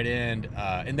Calcaterra at tight end,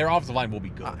 and their offensive line will be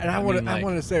good. And I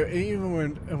want to say, even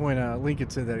when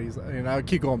Lincoln said that, and I would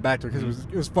keep going back to it because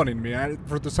it was funny to me.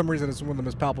 For some reason, it's one of the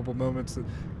most palpable moments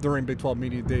during Big 12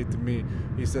 Media Day to me.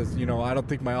 He says, I don't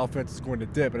think my offense is going to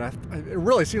dip, and it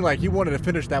really seemed like he wanted to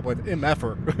finish that with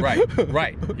effort.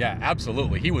 Right. Yeah,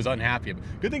 absolutely. He was unhappy.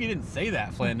 Good thing he didn't say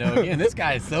that, Flando. Again, this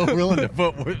guy is so willing to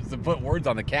put words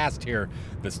on the cast here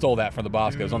that stole that from the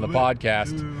Boscos on the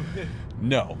podcast.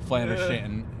 No, Flanders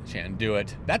shan't do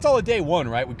it. That's all of day 1,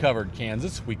 right? We covered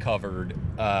Kansas. We covered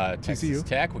Texas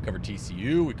Tech. We covered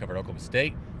TCU. We covered Oklahoma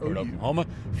State. We covered Oklahoma.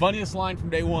 Funniest line from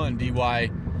day 1,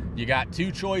 DY. You got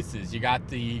 2 choices. You got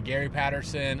the Gary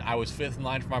Patterson, I was 5th in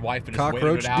line for my wife and just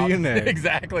waited it out. DNA.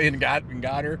 Exactly, and got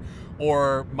her.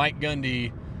 Or Mike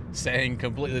Gundy saying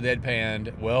completely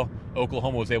deadpanned, well,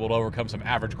 Oklahoma was able to overcome some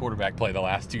average quarterback play the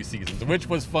last 2 seasons. Which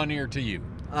was funnier to you?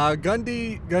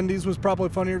 Gundy's was probably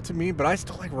funnier to me, but I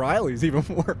still like Riley's even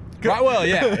more. Right, well,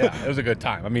 yeah, it was a good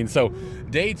time. I mean, so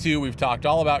day 2, we've talked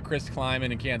all about Chris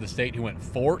Kleiman in Kansas State, who went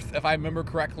 4th, if I remember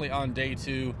correctly, on day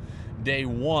 2. Day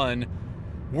 1,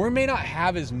 we may not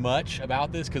have as much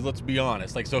about this because let's be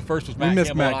honest. So first was Matt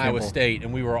Campbell and Iowa State,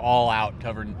 and we were all out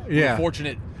covering. Yeah. We were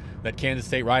fortunate that Kansas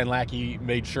State, Ryan Lackey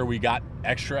made sure we got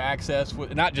extra access,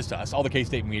 with not just us, all the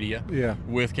K-State media,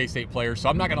 with K-State players. So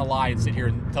I'm not going to lie and sit here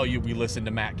and tell you we listened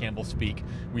to Matt Campbell speak.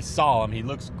 We saw him. He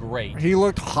looks great. He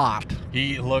looked hot.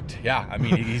 He looked, I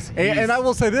mean, he's and I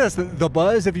will say this, the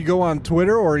buzz, if you go on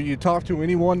Twitter or you talk to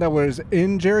anyone that was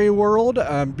in Jerry World,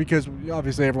 because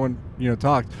obviously everyone,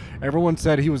 talked, everyone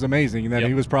said he was amazing and that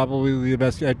he was probably the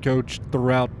best head coach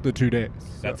throughout the 2 days.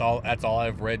 So. That's all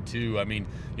I've read too. I mean,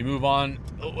 you move on.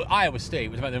 Iowa State,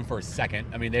 we talked about them for a second.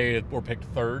 I mean, they were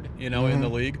picked 3rd, in the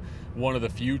league. One of the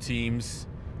few teams.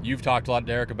 You've talked a lot,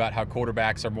 Derek, about how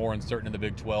quarterbacks are more uncertain in the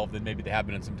Big 12 than maybe they have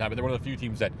been in some time. But they're one of the few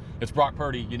teams that it's Brock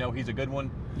Purdy. He's a good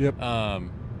one. Yep. I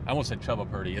almost said Chubba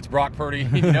Purdy. It's Brock Purdy.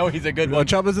 He's a good one.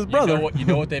 Chubba's his brother. You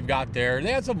know what they've got there.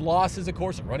 They had some losses, of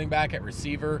course, at running back, at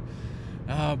receiver.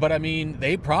 But I mean,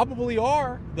 they probably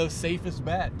are the safest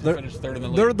bet to finish 3rd in the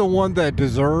league. They're the one that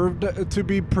deserved to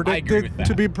be predicted. I agree with that.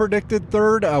 To be predicted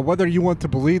 3rd. Whether you want to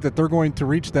believe that they're going to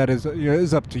reach that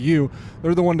is up to you.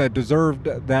 They're the one that deserved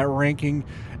that ranking,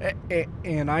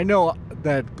 and I know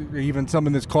that even some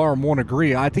in this car won't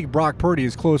agree. I think Brock Purdy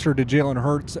is closer to Jalen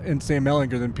Hurts and Sam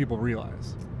Ehlinger than people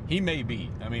realize. He may be.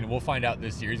 I mean, we'll find out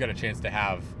this year. He's got a chance to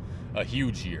have a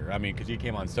huge year. I mean, because he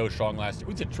came on so strong last year.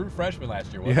 He was a true freshman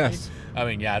last year, wasn't he? I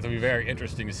mean, it's going to be very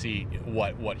interesting to see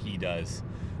what he does.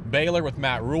 Baylor with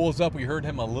Matt Rule's up. We heard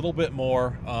him a little bit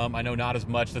more. I know not as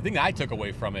much. The thing I took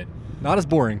away from it, not as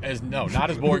boring. Not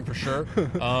as boring for sure.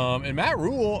 And Matt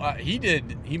Rule,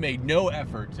 he made no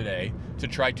effort today to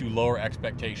try to lower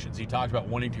expectations. He talked about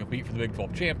wanting to compete for the Big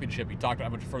 12 championship. He talked about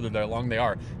how much further along they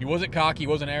are. He wasn't cocky. He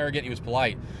wasn't arrogant. He was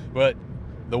polite. But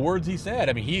the words he said,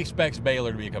 I mean, he expects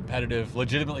Baylor to be a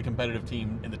legitimately competitive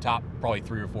team in the top probably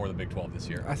 3 or 4 of the Big 12 this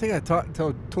year. I think I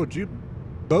told you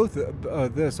both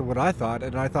this and what I thought,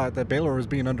 and I thought that Baylor was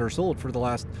being undersold for the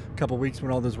last couple of weeks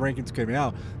when all those rankings came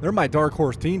out. They're my dark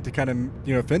horse team to kind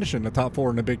of finish in the top 4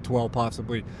 in the Big 12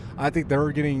 possibly. I think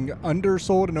they're getting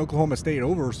undersold and Oklahoma State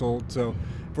oversold. So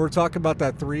if we're talking about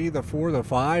that 3, the 4, the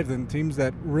 5, then teams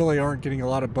that really aren't getting a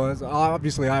lot of buzz,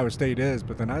 obviously Iowa State is,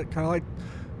 but then I kind of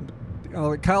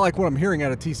like what I'm hearing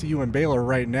out of TCU and Baylor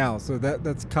right now. So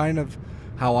that's kind of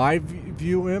how I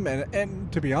view him.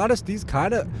 And to be honest, he's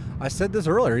kind of, I said this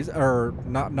earlier, he's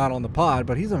not on the pod,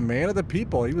 but he's a man of the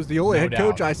people. He was the only head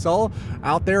coach I saw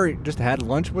out there. He just had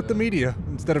lunch with the media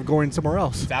instead of going somewhere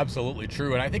else. It's absolutely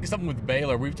true. And I think something with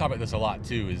Baylor, we've talked about this a lot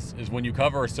too, is when you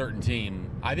cover a certain team,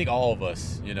 I think all of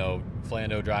us,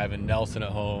 Flando driving, Nelson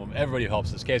at home, everybody who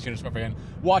helps us, KSO fan,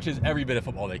 watches every bit of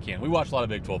football they can. We watch a lot of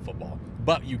Big 12 football.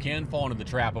 But you can fall into the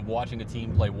trap of watching a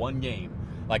team play one game.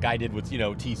 like I did with,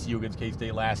 TCU against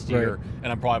K-State last year,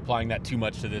 and I'm probably applying that too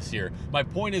much to this year. My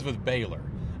point is with Baylor,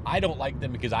 I don't like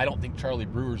them because I don't think Charlie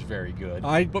Brewer's very good,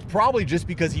 but probably just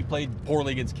because he played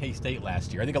poorly against K-State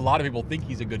last year. I think a lot of people think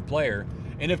he's a good player,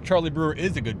 and if Charlie Brewer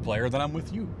is a good player, then I'm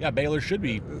with you. Yeah, Baylor should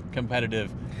be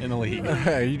competitive in the league.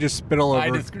 You just spit all over. I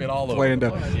just spit all over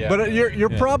the place. Yeah. But you're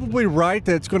probably right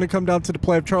that it's going to come down to the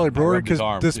play of Charlie Brewer,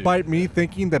 because despite me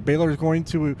thinking that Baylor is going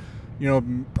to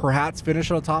perhaps finish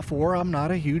on the top 4, I'm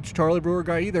not a huge Charlie Brewer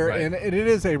guy either. Right. And it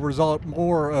is a result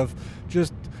more of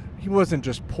just, he wasn't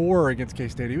just poor against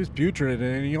K-State. He was putrid,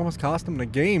 and he almost cost them the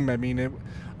game. I mean, and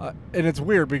it's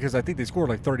weird because I think they scored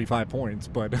like 35 points.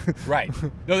 But right.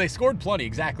 No, they scored plenty,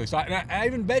 exactly. So I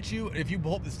even bet you, if you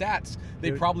pull up the stats,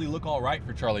 they probably look all right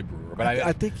for Charlie Brewer. But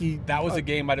I think that was a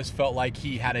game I just felt like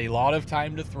he had a lot of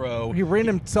time to throw. He ran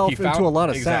himself into a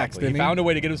lot of sacks, didn't he? He found a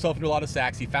way to get himself into a lot of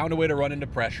sacks. He found a way to run into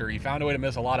pressure. He found a way to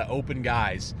miss a lot of open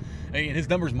guys. I mean, his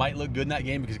numbers might look good in that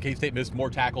game because K-State missed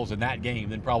more tackles in that game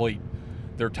than probably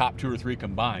their top 2 or 3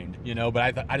 combined, but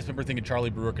I just remember thinking Charlie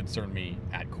Brewer concerned me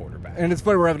at quarterback. And it's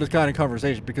funny we're having this kind of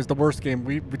conversation because the worst game,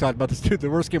 we talked about this too, the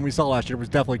worst game we saw last year was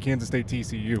definitely Kansas State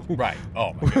TCU. Right.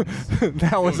 Oh, my goodness.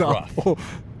 That was awful.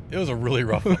 It was a really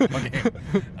rough game.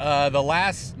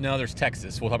 There's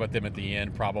Texas. We'll talk about them at the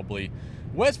end probably.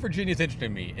 West Virginia's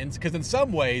interesting to me, because in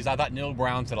some ways I thought Neil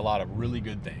Brown said a lot of really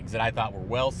good things that I thought were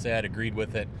well said, agreed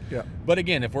with it. Yeah. But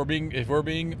again, if we're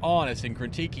being honest and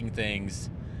critiquing things,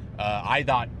 I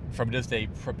thought from just a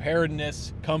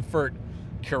preparedness, comfort,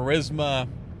 charisma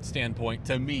standpoint,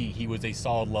 to me, he was a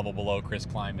solid level below Chris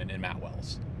Kleiman and Matt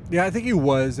Wells. Yeah, I think he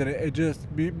was, and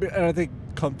and I think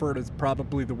comfort is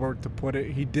probably the word to put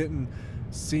it. He didn't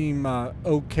seem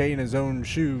okay in his own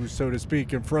shoes, so to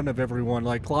speak, in front of everyone.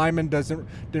 Like Kleiman didn't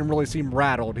really seem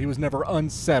rattled. He was never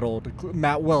unsettled.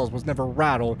 Matt Wells was never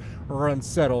rattled or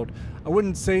unsettled. I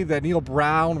wouldn't say that Neil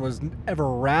Brown was ever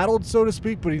rattled, so to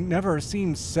speak, but he never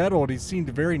seemed settled. He seemed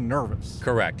very nervous.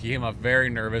 Correct. He came off very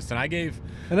nervous, and I gave...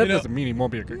 And that doesn't mean he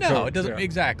won't be a good coach. No, it doesn't. Yeah.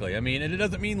 Exactly. I mean, and it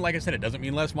doesn't mean, like I said, it doesn't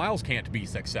mean Les Miles can't be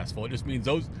successful. It just means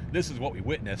this is what we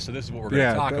witnessed, so this is what we're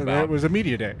going to talk about. It was a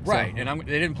media day. Right, so. And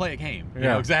they didn't play a game.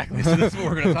 Yeah. Exactly. So this is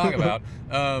what we're going to talk about.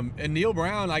 And Neil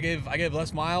Brown, I gave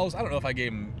Les Miles, I don't know if I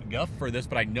gave him guff for this,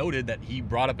 but I noted that he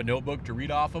brought up a notebook to read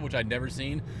off of, which I'd never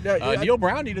seen. Neil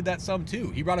Brown needed that some too.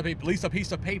 He brought up at least a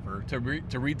piece of paper to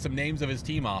read some names of his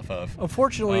team off of.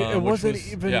 Unfortunately, it wasn't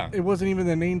even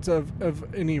the names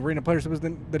of any arena players. It was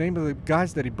the name of the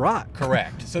guys that he brought.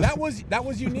 Correct. So that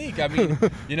was unique. I mean,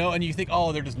 and you think,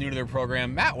 oh, they're just new to their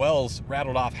program. Matt Wells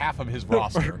rattled off half of his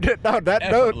roster.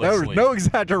 No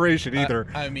exaggeration either.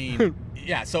 I mean,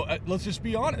 yeah. So let's just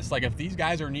be honest. Like, if these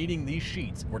guys are needing these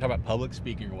sheets, we're talking about public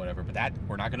speaking or whatever, but that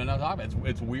we're not going to talk about.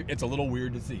 It's weird. It's a little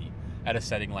weird to see at a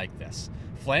setting like this.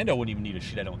 Flando wouldn't even need a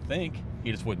sheet, I don't think.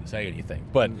 He just wouldn't say anything.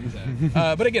 But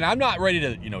but again, I'm not ready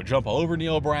to jump all over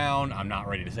Neil Brown. I'm not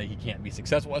ready to say he can't be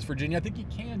successful at West Virginia. I think he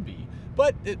can be.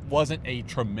 But it wasn't a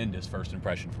tremendous first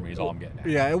impression for me is all I'm getting at.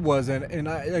 Yeah, it wasn't. And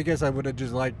I guess I would have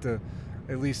just liked to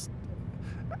at least –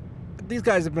 these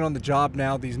guys have been on the job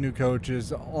now, these new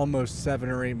coaches, almost 7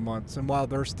 or 8 months. And while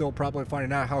they're still probably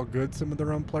finding out how good some of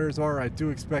their own players are, I do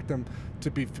expect them to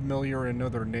be familiar and know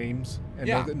their names and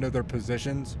know their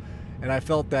positions. And I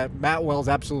felt that Matt Wells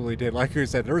absolutely did. Like you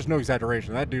said, there was no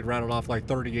exaggeration. That dude rattled off like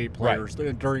 38 players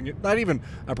during not even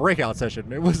a breakout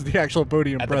session. It was the actual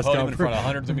podium press conference. In front of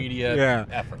hundreds of media.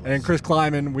 Effortless. And Chris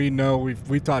Kleiman, we know,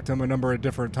 we've talked to him a number of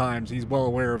different times. He's well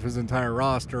aware of his entire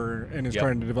roster and is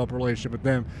trying to develop a relationship with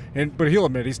them. But he'll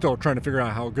admit he's still trying to figure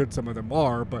out how good some of them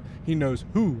are, but he knows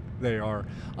who they are.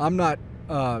 I'm not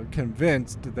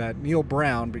convinced that Neil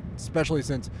Brown, especially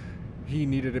since he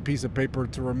needed a piece of paper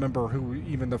to remember who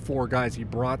even the 4 guys he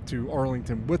brought to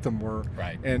Arlington with him were,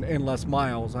 and Les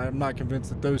Miles. I'm not convinced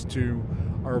that those two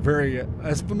are very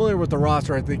as familiar with the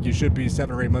roster. I think you should be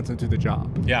 7 or 8 months into the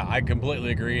job. Yeah, I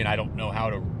completely agree, and I don't know how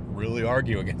to really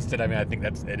argue against it. I mean, I think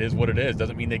it is what it is.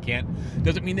 Doesn't mean they can't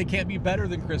be better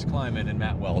than Chris Kleiman and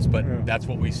Matt Wells, but that's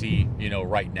what we see,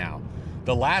 right now.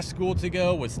 The last school to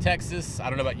go was Texas. I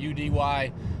don't know about you,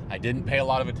 DY. I didn't pay a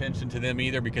lot of attention to them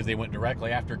either because they went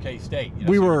directly after K-State.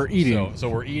 We were eating. So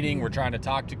we're eating. We're trying to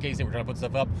talk to K-State. We're trying to put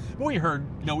stuff up. But we heard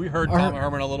Tom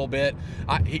Herman a little bit.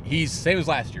 He's same as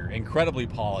last year. Incredibly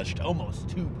polished, almost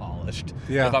too polished.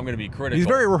 Yeah. If I'm going to be critical. He's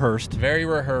very rehearsed. Very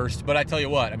rehearsed. But I tell you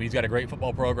what, I mean, he's got a great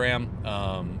football program.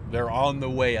 They're on the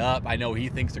way up. I know he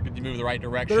thinks they're going to move the right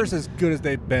direction. They're as good as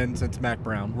they've been since Mac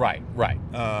Brown. Right.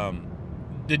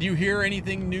 Did you hear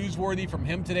anything newsworthy from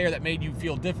him today or that made you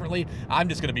feel differently? I'm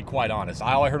just going to be quite honest.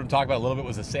 All I heard him talk about a little bit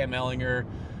was the Sam Ehlinger,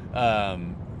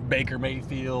 Baker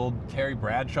Mayfield, Terry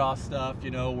Bradshaw stuff,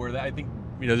 where I think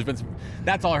You know, there's been some.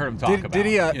 That's all I heard him talk about.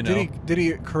 Did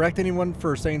he correct anyone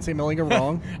for saying Sam Ellinger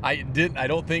wrong? I didn't. I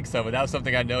don't think so. But that was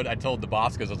something I know. I told the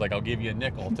boss because I was like, I'll give you a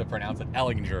nickel to pronounce it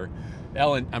Ellinger.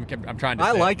 I'm trying to.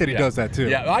 I like that he does that too.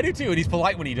 Yeah, I do too, and he's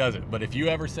polite when he does it. But if you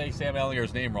ever say Sam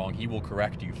Ellinger's name wrong, he will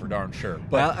correct you for darn sure.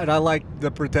 But and I like the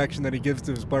protection that he gives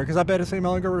to his player because I bet Sam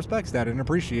Ellinger respects that and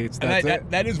appreciates that. And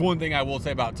that is one thing I will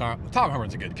say about Tom. Tom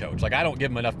Herman's a good coach. Like I don't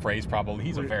give him enough praise. Probably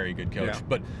he's a very good coach. Yeah.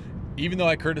 But even though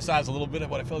I criticize a little bit of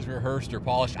what I feel is rehearsed or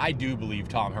polished, I do believe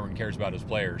Tom Herman cares about his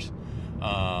players.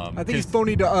 I think he's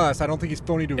phony to us. I don't think he's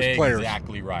phony to his players.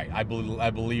 Exactly right. I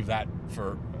believe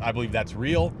that's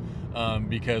real.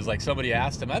 Because like somebody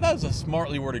asked him, I thought it was a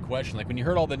smartly worded question. Like when you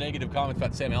heard all the negative comments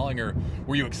about Sam Ellinger,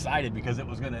 were you excited because it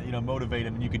was going to motivate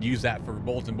him and you could use that for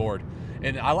bulletin board?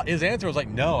 And his answer was like,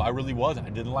 no, I really wasn't. I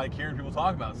didn't like hearing people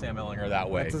talk about Sam Ellinger that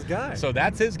way. That's his guy. So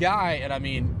that's his guy. And I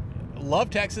mean,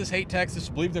 love Texas, hate Texas,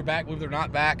 believe they're back, believe they're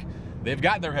not back. They've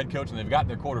got their head coach and they've got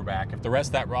their quarterback. If the rest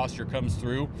of that roster comes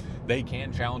through, they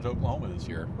can challenge Oklahoma this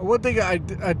year. One thing I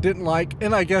didn't like,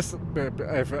 and I guess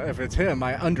if it's him,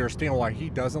 I understand why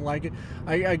he doesn't like it.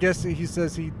 I guess he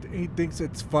says he thinks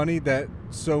it's funny that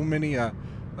so many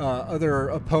other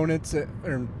opponents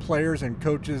and players and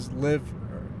coaches live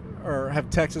or have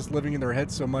Texas living in their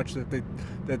heads so much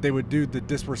that they would do the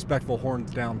disrespectful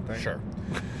horns down thing. Sure.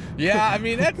 Yeah, I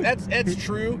mean that's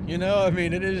true. You know, I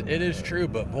mean it is true.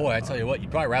 But boy, I tell you what, you'd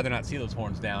probably rather not see those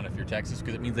horns down if you're Texas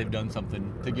because it means they've done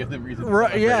something to give them reason.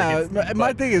 Right? Yeah.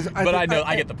 My thing is,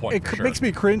 I get the point. It makes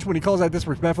me cringe when he calls that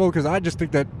disrespectful because I just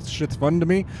think that shit's fun to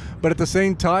me. But at the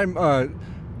same time,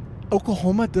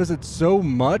 Oklahoma does it so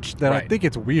much that I think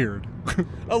it's weird.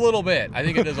 A little bit. I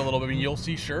think it is a little bit. I mean, you'll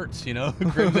see shirts,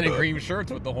 crimson and cream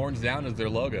shirts with the horns down as their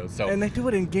logo. So, and they do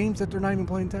it in games that they're not even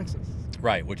playing Texas.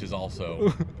 Right, which is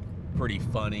also pretty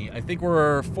funny. I think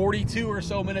we're 42 or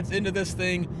so minutes into this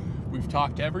thing. We've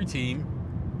talked to every team,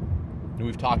 and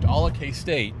we've talked all of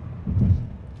K-State.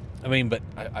 I mean, but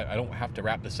I don't have to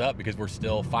wrap this up because we're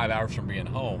still 5 hours from being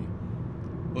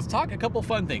home. Let's talk a couple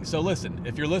fun things. So listen,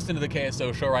 if you're listening to the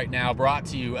KSO show right now, brought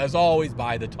to you, as always,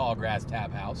 by the Tallgrass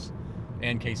Tap House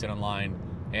and K-StateOnline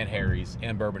and Harry's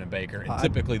and Bourbon and Baker, and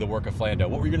typically the work of Flando.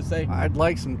 What were you going to say? I'd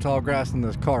like some tall grass in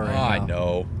this car right now. I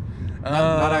know.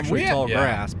 Not actually tall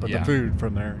grass, but the food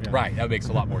from there. Yeah. Right, that makes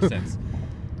a lot more sense.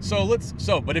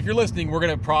 But if you're listening, we're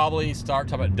going to probably start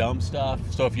talking about dumb stuff.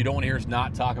 So if you don't want to hear us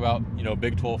not talk about,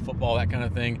 Big 12 football, that kind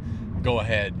of thing, go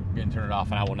ahead and turn it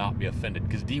off, and I will not be offended.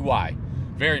 Because DY,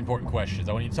 very important questions.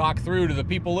 I want you to talk through to the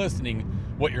people listening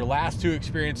what your last two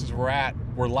experiences were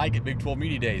like at Big 12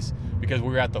 Media Days. Because we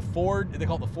were at the Ford, they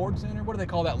call it the Ford Center? What do they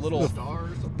call that little?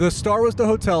 Stars? The Star was the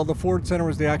hotel. The Ford Center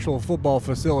was the actual football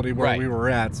facility where we were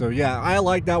at. So, yeah, I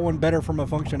like that one better from a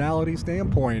functionality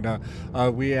standpoint.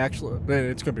 We actually,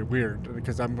 it's going to be weird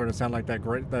because I'm going to sound like that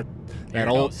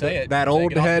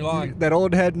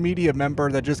old head media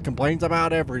member that just complains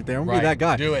about everything. I'm going to be that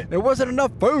guy. Do it. There wasn't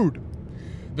enough food.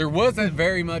 There wasn't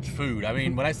very much food. I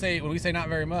mean, when we say not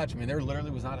very much, I mean there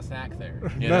literally was not a snack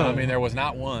there. You know, I mean there was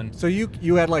not one. So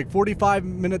you had like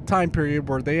 45-minute time period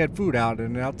where they had food out,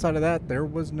 and outside of that, there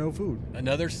was no food.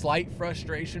 Another slight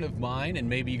frustration of mine, and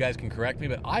maybe you guys can correct me,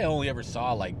 but I only ever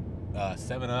saw like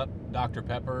 7-Up, Dr.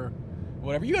 Pepper,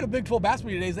 whatever. You go to Big 12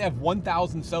 basketball days, they have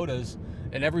 1,000 sodas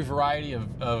and every variety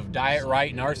of Diet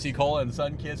Right and RC Cola and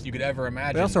Sunkist you could ever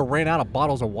imagine. They also ran out of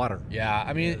bottles of water. Yeah,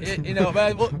 I mean,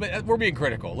 but we're being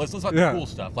critical. Let's talk the cool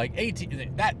stuff. Like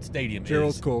that stadium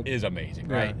is amazing,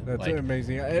 right? Yeah, that's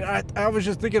amazing. I was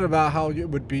just thinking about how it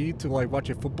would be to like watch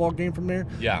a football game from there.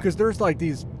 Yeah, because there's like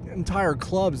these entire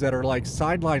clubs that are like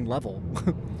sideline level.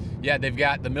 Yeah, they've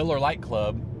got the Miller Lite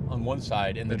Club on one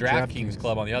side and the DraftKings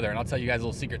Club on the other, and I'll tell you guys a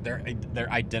little secret: they're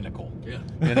identical.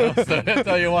 Yeah, so I'll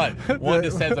tell you what, one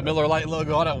just has the Miller Lite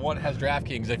logo on it, one has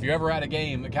DraftKings. If you're ever at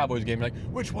a Cowboys game, you're like,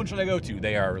 which one should I go to?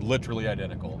 They are literally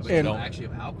identical. But they don't actually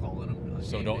have alcohol in them.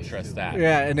 So don't stress that.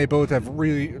 Yeah, and they both have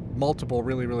multiple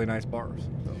really nice bars.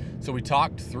 So we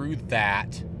talked through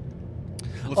that.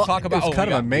 Let's talk about. I was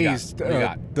kind of amazed.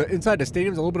 The inside the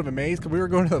stadium's a little bit of a maze because we were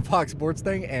going to the Fox Sports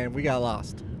thing and we got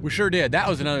lost. We sure did. That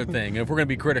was another thing. If we're going to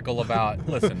be critical about,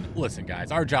 listen,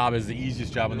 guys, our job is the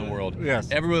easiest job in the world. Yes.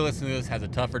 Everybody listening to this has a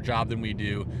tougher job than we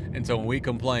do, and so when we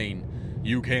complain,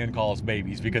 you can call us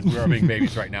babies because we are being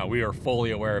babies right now. We are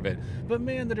fully aware of it. But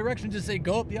man, the directions just say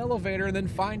go up the elevator and then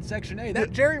find Section A.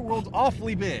 That Jerry World's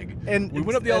awfully big. And we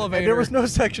went up the elevator. And there was no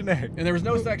Section A. And there was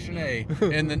no Section A.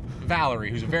 And then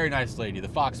Valerie, who's a very nice lady, the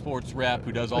Fox Sports rep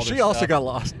who does all this stuff. She also got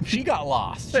lost. She got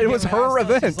lost. It was her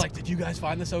event. She's like, did you guys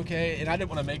find this okay? And I didn't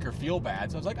want to make her feel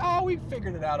bad. So I was like, oh, we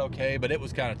figured it out okay. But it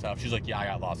was kind of tough. She's like, yeah, I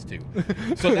got lost too.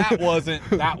 So that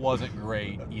wasn't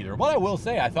great either. But I will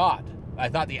say, I thought I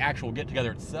thought the actual get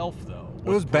together itself, though, It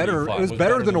was better. fun. It was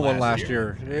better than the one last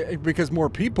year because more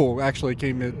people actually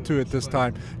came into it this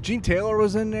time. Gene Taylor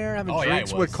was in there having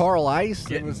drinks with Carl Ice.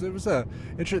 It was a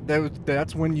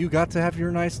that's when you got to have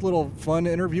your nice little fun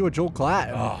interview with Joel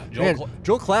Klatt.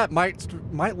 Joel Klatt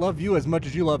might love you as much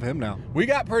as you love him now. We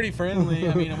got pretty friendly.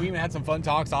 I mean, we even had some fun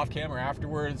talks off camera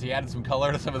afterwards. He added some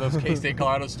color to some of those K-State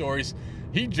Colorado stories.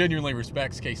 He genuinely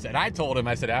respects K-State. I told him,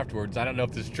 I said afterwards, I don't know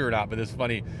if this is true or not, but it's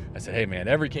funny. I said, hey, man,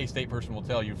 every K-State person will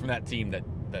tell you from that team that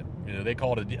they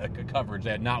called a coverage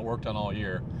they had not worked on all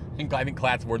year. I think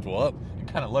Klatt's words, well, it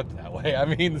kind of looked that way. I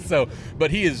mean,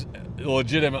 but he is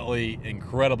legitimately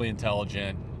incredibly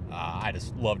intelligent. I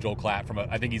just love Joel Klatt.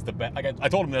 I think he's the best. Like I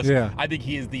told him this. Yeah. I think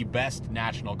he is the best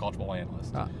national college football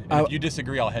analyst. And if you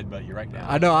disagree, I'll headbutt you right now.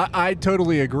 I know. I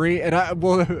totally agree. And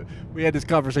we had this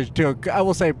conversation too. I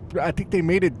will say, I think they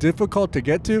made it difficult to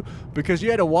get to because you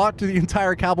had to walk to the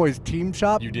entire Cowboys team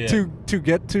shop to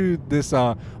get to this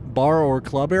bar or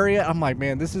club area. I'm like,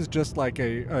 man, this is just like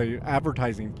a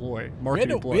advertising ploy,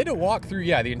 marketing ploy. We had to walk through,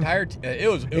 the entire.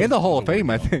 It was the Hall of Fame,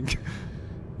 I think.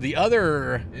 The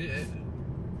other.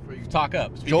 Talk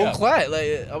up. Joel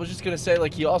Klatt, I was just gonna say,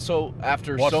 he also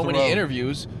after so many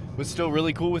interviews was still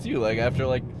really cool with you.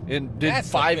 And did that's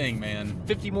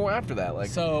 50 more after that.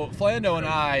 So Flando and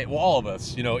I, all of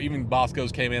us, even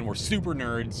Bosco's came in. We're super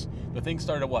nerds. The thing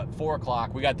started at 4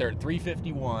 o'clock. We got there at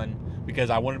 3:51 because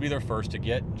I wanted to be there first to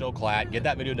get Joel Klatt, get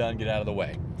that video done, get out of the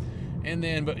way. And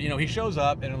then, but he shows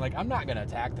up, and I'm like, I'm not gonna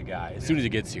attack the guy as soon as he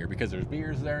gets here because there's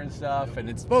beers there and stuff, and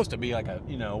it's supposed to be like a,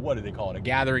 what do they call it? A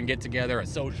gathering, get together, a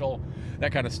social,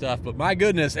 that kind of stuff. But my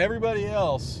goodness, everybody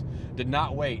else did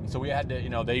not wait, and so we had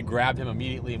to, they grabbed him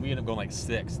immediately, and we ended up going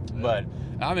 6th. But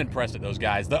I'm impressed at those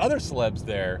guys. The other celebs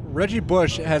there. Reggie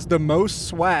Bush has the most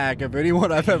swag of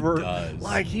anyone I've ever.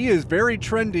 Does. He is very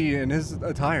trendy in his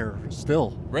attire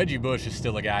still. Reggie Bush is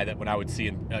still a guy that when I would see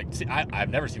him, I've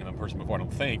never seen him in person before, I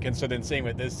don't think. And so then same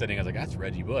with this sitting, I was like, that's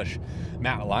Reggie Bush.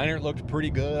 Matt Leinart looked pretty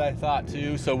good, I thought,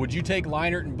 too. So would you take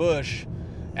Leinart and Bush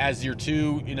as your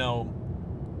two,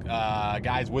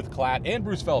 guys with Klatt and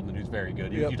Bruce Feldman, who's very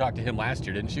good? You talked to him last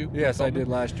year, didn't you? Yes, I did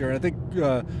last year. And I think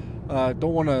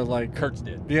don't want to Kurtz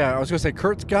did. Yeah, I was gonna say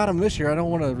Kurtz got him this year. I don't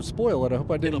want to spoil it. I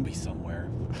hope I didn't. It'll be somewhere.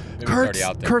 Kurt,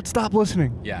 stop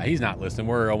listening. Yeah, he's not listening.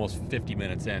 We're almost 50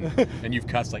 minutes in, and you've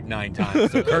cussed 9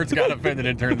 times. So Kurt's got offended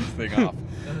and turned this thing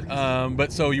off.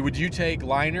 But so would you take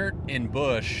Leinart and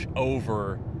Bush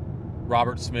over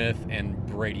Robert Smith and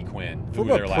Brady Quinn?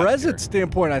 From a present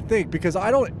standpoint, I think, because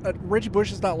I don't. Reggie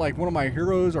Bush is not one of my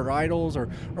heroes or idols or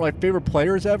favorite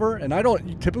players ever, and I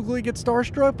don't typically get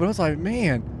starstruck. But I was like,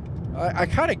 man, I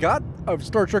kind of got a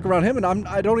starstruck around him, and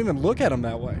I don't even look at him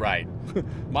that way. Right.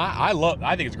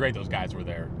 I think it's great those guys were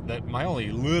there. My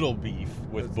only little beef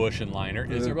with Bush and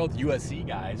Leinart is they're both USC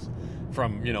guys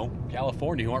from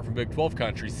California who aren't from Big 12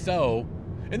 country. So,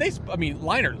 and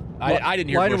Leinart. I didn't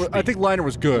hear Bush speak. I think Leinart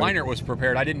was good. Leinart was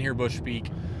prepared. I didn't hear Bush speak.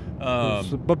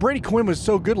 But Brady Quinn was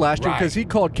so good last year because he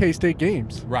called K-State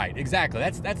games. Right, exactly.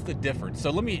 That's the difference.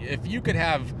 So if you could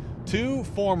have 2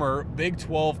 former Big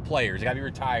 12 players, they got to be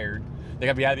retired, they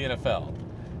got to be out of the NFL,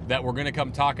 that we're going to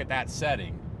come talk at that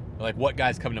setting, what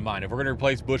guys come to mind? If we're going to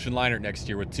replace Bush and Leinart next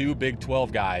year with 2 Big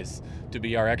 12 guys to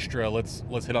be our extra, let's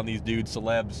hit on these dudes,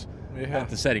 celebs at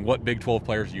the setting, what Big 12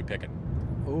 players are you picking?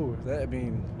 Oh,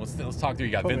 let's talk through.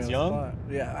 You got Vince Young.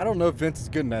 Yeah, I don't know if Vince is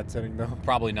good in that setting though.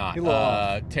 Probably not.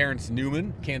 Terrence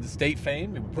Newman, Kansas State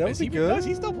fame. That would be good. Is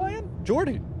he still playing?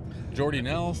 Jordy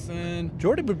Nelson.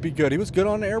 Jordy would be good. He was good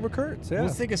on the air with Kurtz. Yeah.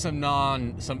 Let's think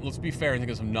of let's be fair and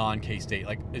think of some non-K-State.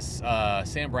 Is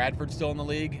Sam Bradford still in the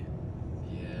league?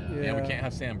 Yeah. We can't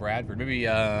have Sam Bradford. Maybe.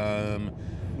 Man,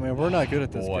 we're not good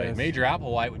at this. Guys. Major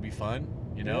Applewhite would be fun.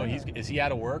 Is he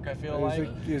out of work? I feel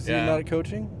is he not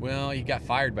coaching? Well, he got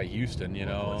fired by Houston. I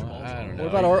don't know.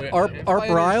 What about Art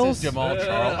Briles? Jamal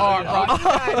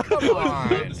Charles. Come on.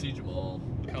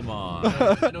 Come on.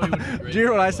 I know he would be great. Do you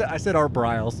hear what I said? I said Art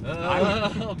Briles.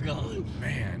 Oh God.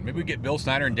 Man, maybe we get Bill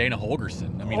Snyder and Dana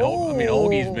Holgerson.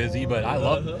 Holgie's busy, but I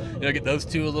love get those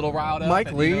two a little riled up.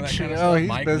 Mike Leach, he's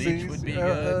Mike busy. Leach would be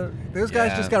good. Those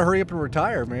guys just got to hurry up and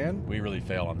retire, man. We really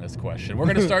fail on this question. We're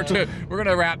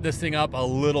gonna wrap this thing up a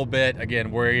little bit.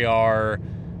 Again, we are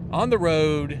on the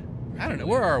road. I don't know,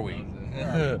 where are we?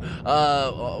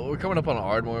 We're coming up on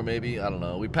Ardmore, maybe. I don't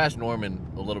know. We passed Norman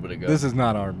a little bit ago. This is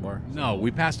not Ardmore. No,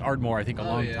 we passed Ardmore, I think, a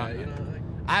long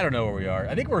time. I don't know where we are.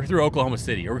 I think we're through Oklahoma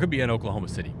City, or we could be in Oklahoma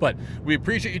City. But we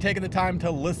appreciate you taking the time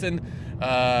to listen.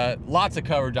 Lots of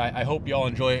coverage. I hope y'all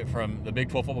enjoy it from the Big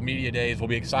 12 Football Media Days. We'll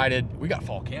be excited. We got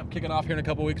fall camp kicking off here in a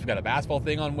couple weeks. We've got a basketball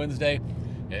thing on Wednesday.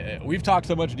 We've talked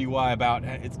so much DY about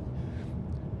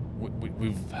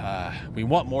we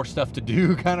want more stuff to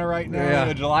do kind of right now.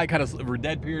 Yeah. July kind of we're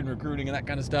dead period in recruiting and that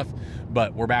kind of stuff,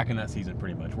 but we're back in that season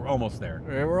pretty much. We're almost there.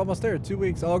 Yeah, we're almost there. 2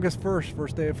 weeks, August 1st,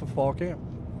 first day of fall camp.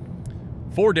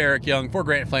 For Derek Young, for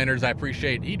Grant Flanders, I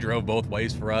appreciate he drove both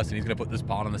ways for us, and he's going to put this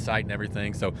pod on the site and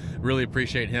everything, so really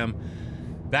appreciate him.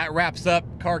 That wraps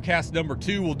up CarCast number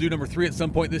 2. We'll do number 3 at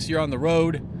some point this year on the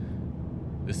road.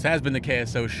 This has been the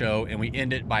KSO show, and we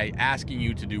end it by asking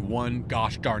you to do one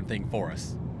gosh darn thing for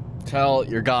us. Tell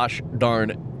your gosh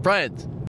darn friends.